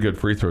not very good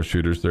free throw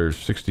shooters. They're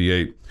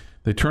 68.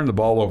 They turn the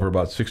ball over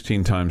about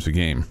 16 times a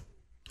game.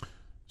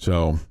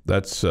 So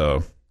that's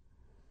kind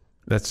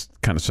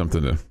of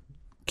something to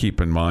keep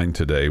in mind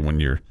today when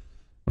you're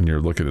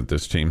looking at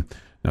this team.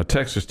 Now,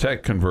 Texas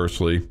Tech,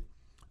 conversely,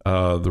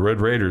 the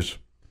Red Raiders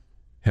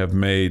have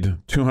made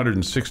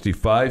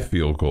 265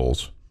 field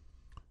goals.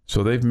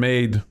 So they've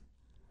made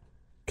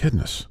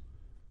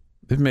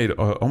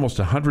almost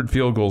 100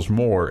 field goals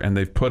more, and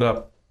they've put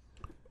up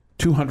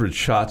 200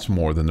 shots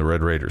more than the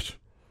Red Raiders.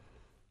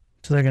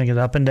 So they're going to get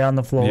up and down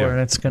the floor, and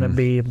it's going to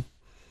be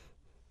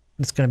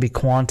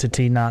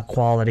quantity, not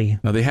quality.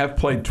 Now they have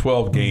played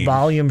 12 games.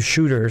 Volume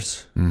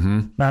shooters,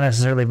 not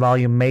necessarily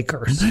volume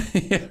makers.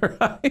 Yeah,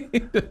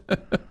 right.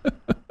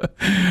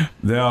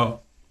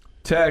 Now,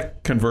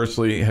 Tech,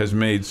 conversely, has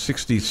made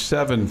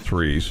 67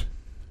 threes.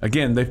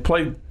 Again, they've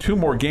played 2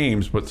 more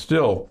games, but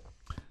still,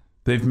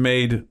 they've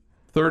made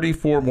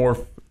 34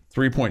 more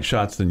three-point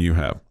shots than you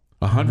have.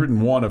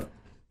 101 of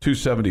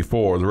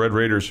 274. The Red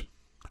Raiders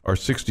are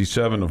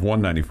 67 of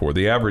 194.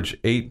 They average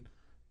 8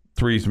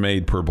 threes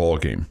made per ball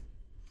game.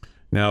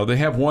 Now, they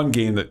have one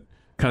game that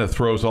kind of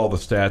throws all the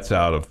stats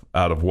out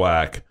of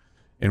whack,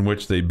 in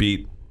which they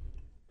beat,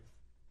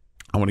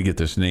 I want to get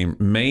this name,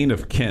 Maine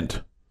of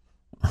Kent.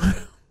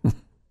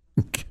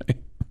 Okay.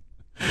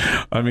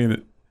 I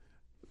mean,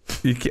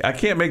 I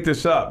can't make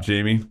this up,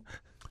 Jamie.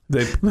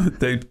 They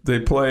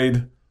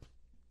played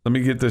Let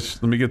me get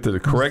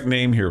the correct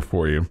name here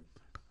for you.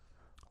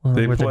 Well,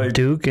 they played the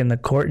Duke and the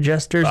court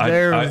jesters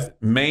there.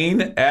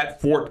 Maine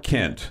at Fort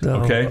Kent.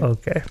 Okay.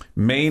 Okay.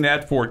 Maine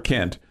at Fort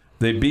Kent.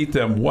 They beat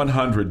them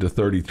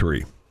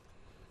 100-33.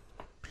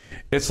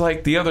 It's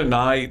like the other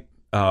night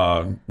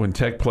when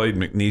Tech played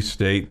McNeese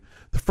State.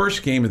 The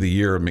first game of the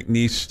year,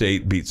 McNeese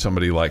State beat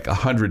somebody like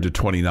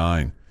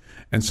 100-29.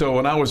 And so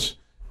when I was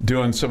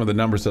doing some of the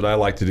numbers that I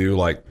like to do,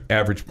 like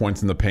average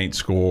points in the paint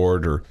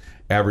scored or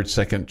average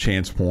second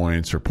chance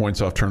points or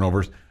points off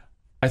turnovers,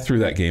 I threw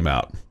that game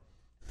out.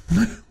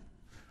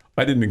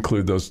 I didn't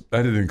include those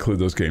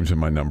games in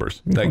my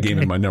numbers. That game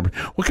in my numbers.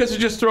 Well, because it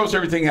just throws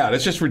everything out.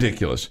 It's just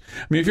ridiculous.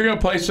 I mean, if you're going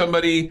to play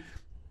somebody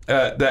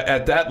at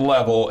that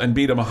level and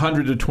beat them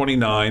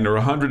 100-29 or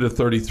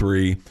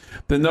 100-33,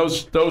 then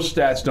those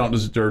stats don't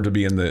deserve to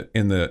be in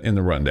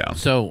the rundown.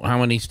 So, how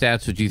many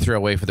stats would you throw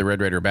away for the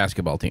Red Raider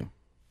basketball team?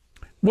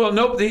 Well,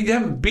 no, they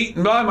haven't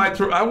beaten. Well,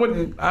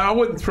 I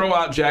wouldn't throw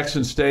out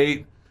Jackson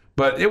State,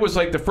 but it was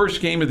like the first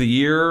game of the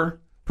year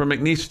for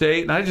McNeese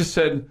State, and I just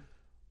said,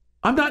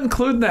 I'm not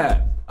including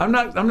that. I'm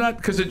not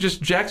because it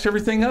just jacks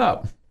everything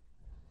up.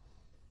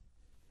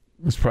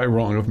 It's probably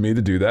wrong of me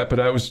to do that, but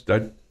I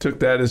took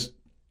that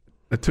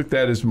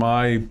as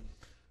my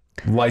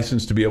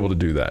license to be able to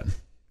do that.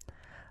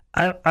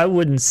 I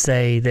wouldn't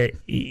say that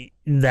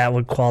that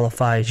would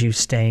qualify as you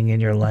staying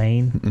in your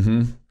lane.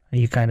 Mm-hmm.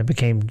 You kind of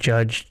became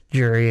judge,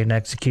 jury, and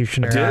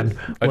executioner on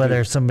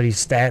whether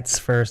somebody's stats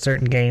for a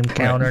certain game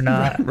count or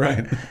not.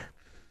 Right.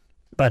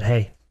 But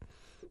hey,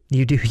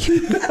 you do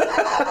you.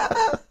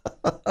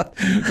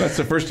 That's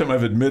the first time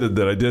I've admitted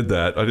that I did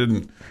that. I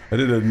didn't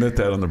admit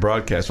that on the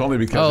broadcast, only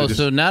because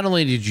so not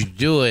only did you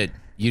do it,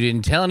 you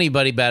didn't tell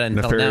anybody about it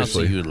until now, so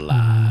you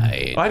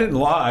lied. I didn't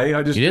lie.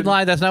 You didn't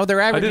lie. That's not what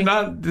they're averaging.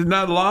 I did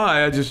not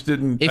lie. I just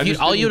didn't.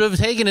 All you would have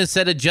taken is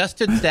said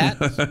adjusted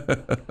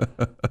stats.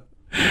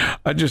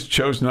 I just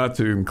chose not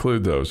to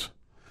include those.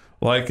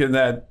 Like in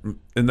that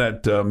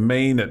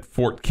Maine at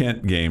Fort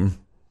Kent game,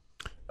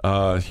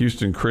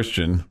 Houston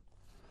Christian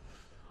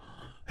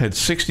had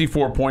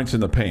 64 points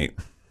in the paint.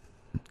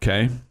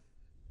 Okay.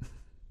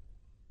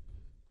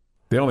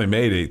 They only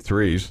made 8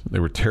 threes. They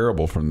were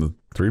terrible from the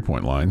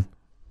 3-point line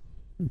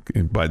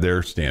by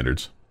their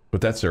standards,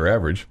 but that's their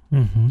average.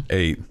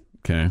 8.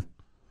 Okay.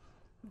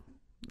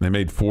 They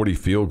made 40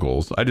 field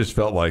goals. I just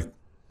felt like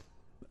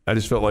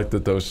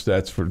that those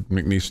stats for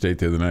McNeese State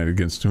the other night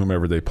against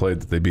whomever they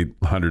played, that they beat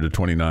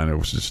 100-29. It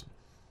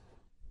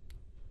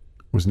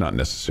was not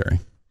necessary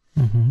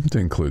to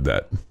include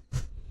that.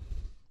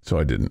 So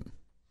I didn't.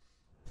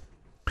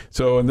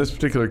 So in this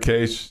particular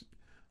case,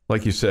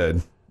 like you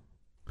said,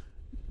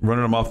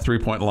 running them off the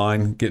 3-point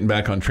line, getting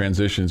back on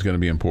transition is going to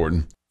be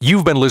important.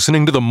 You've been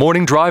listening to the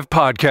Morning Drive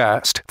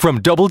podcast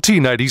from Double T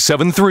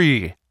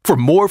 97.3. For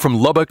more from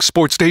Lubbock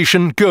Sports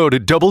Station, go to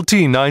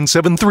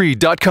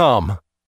doublet973.com.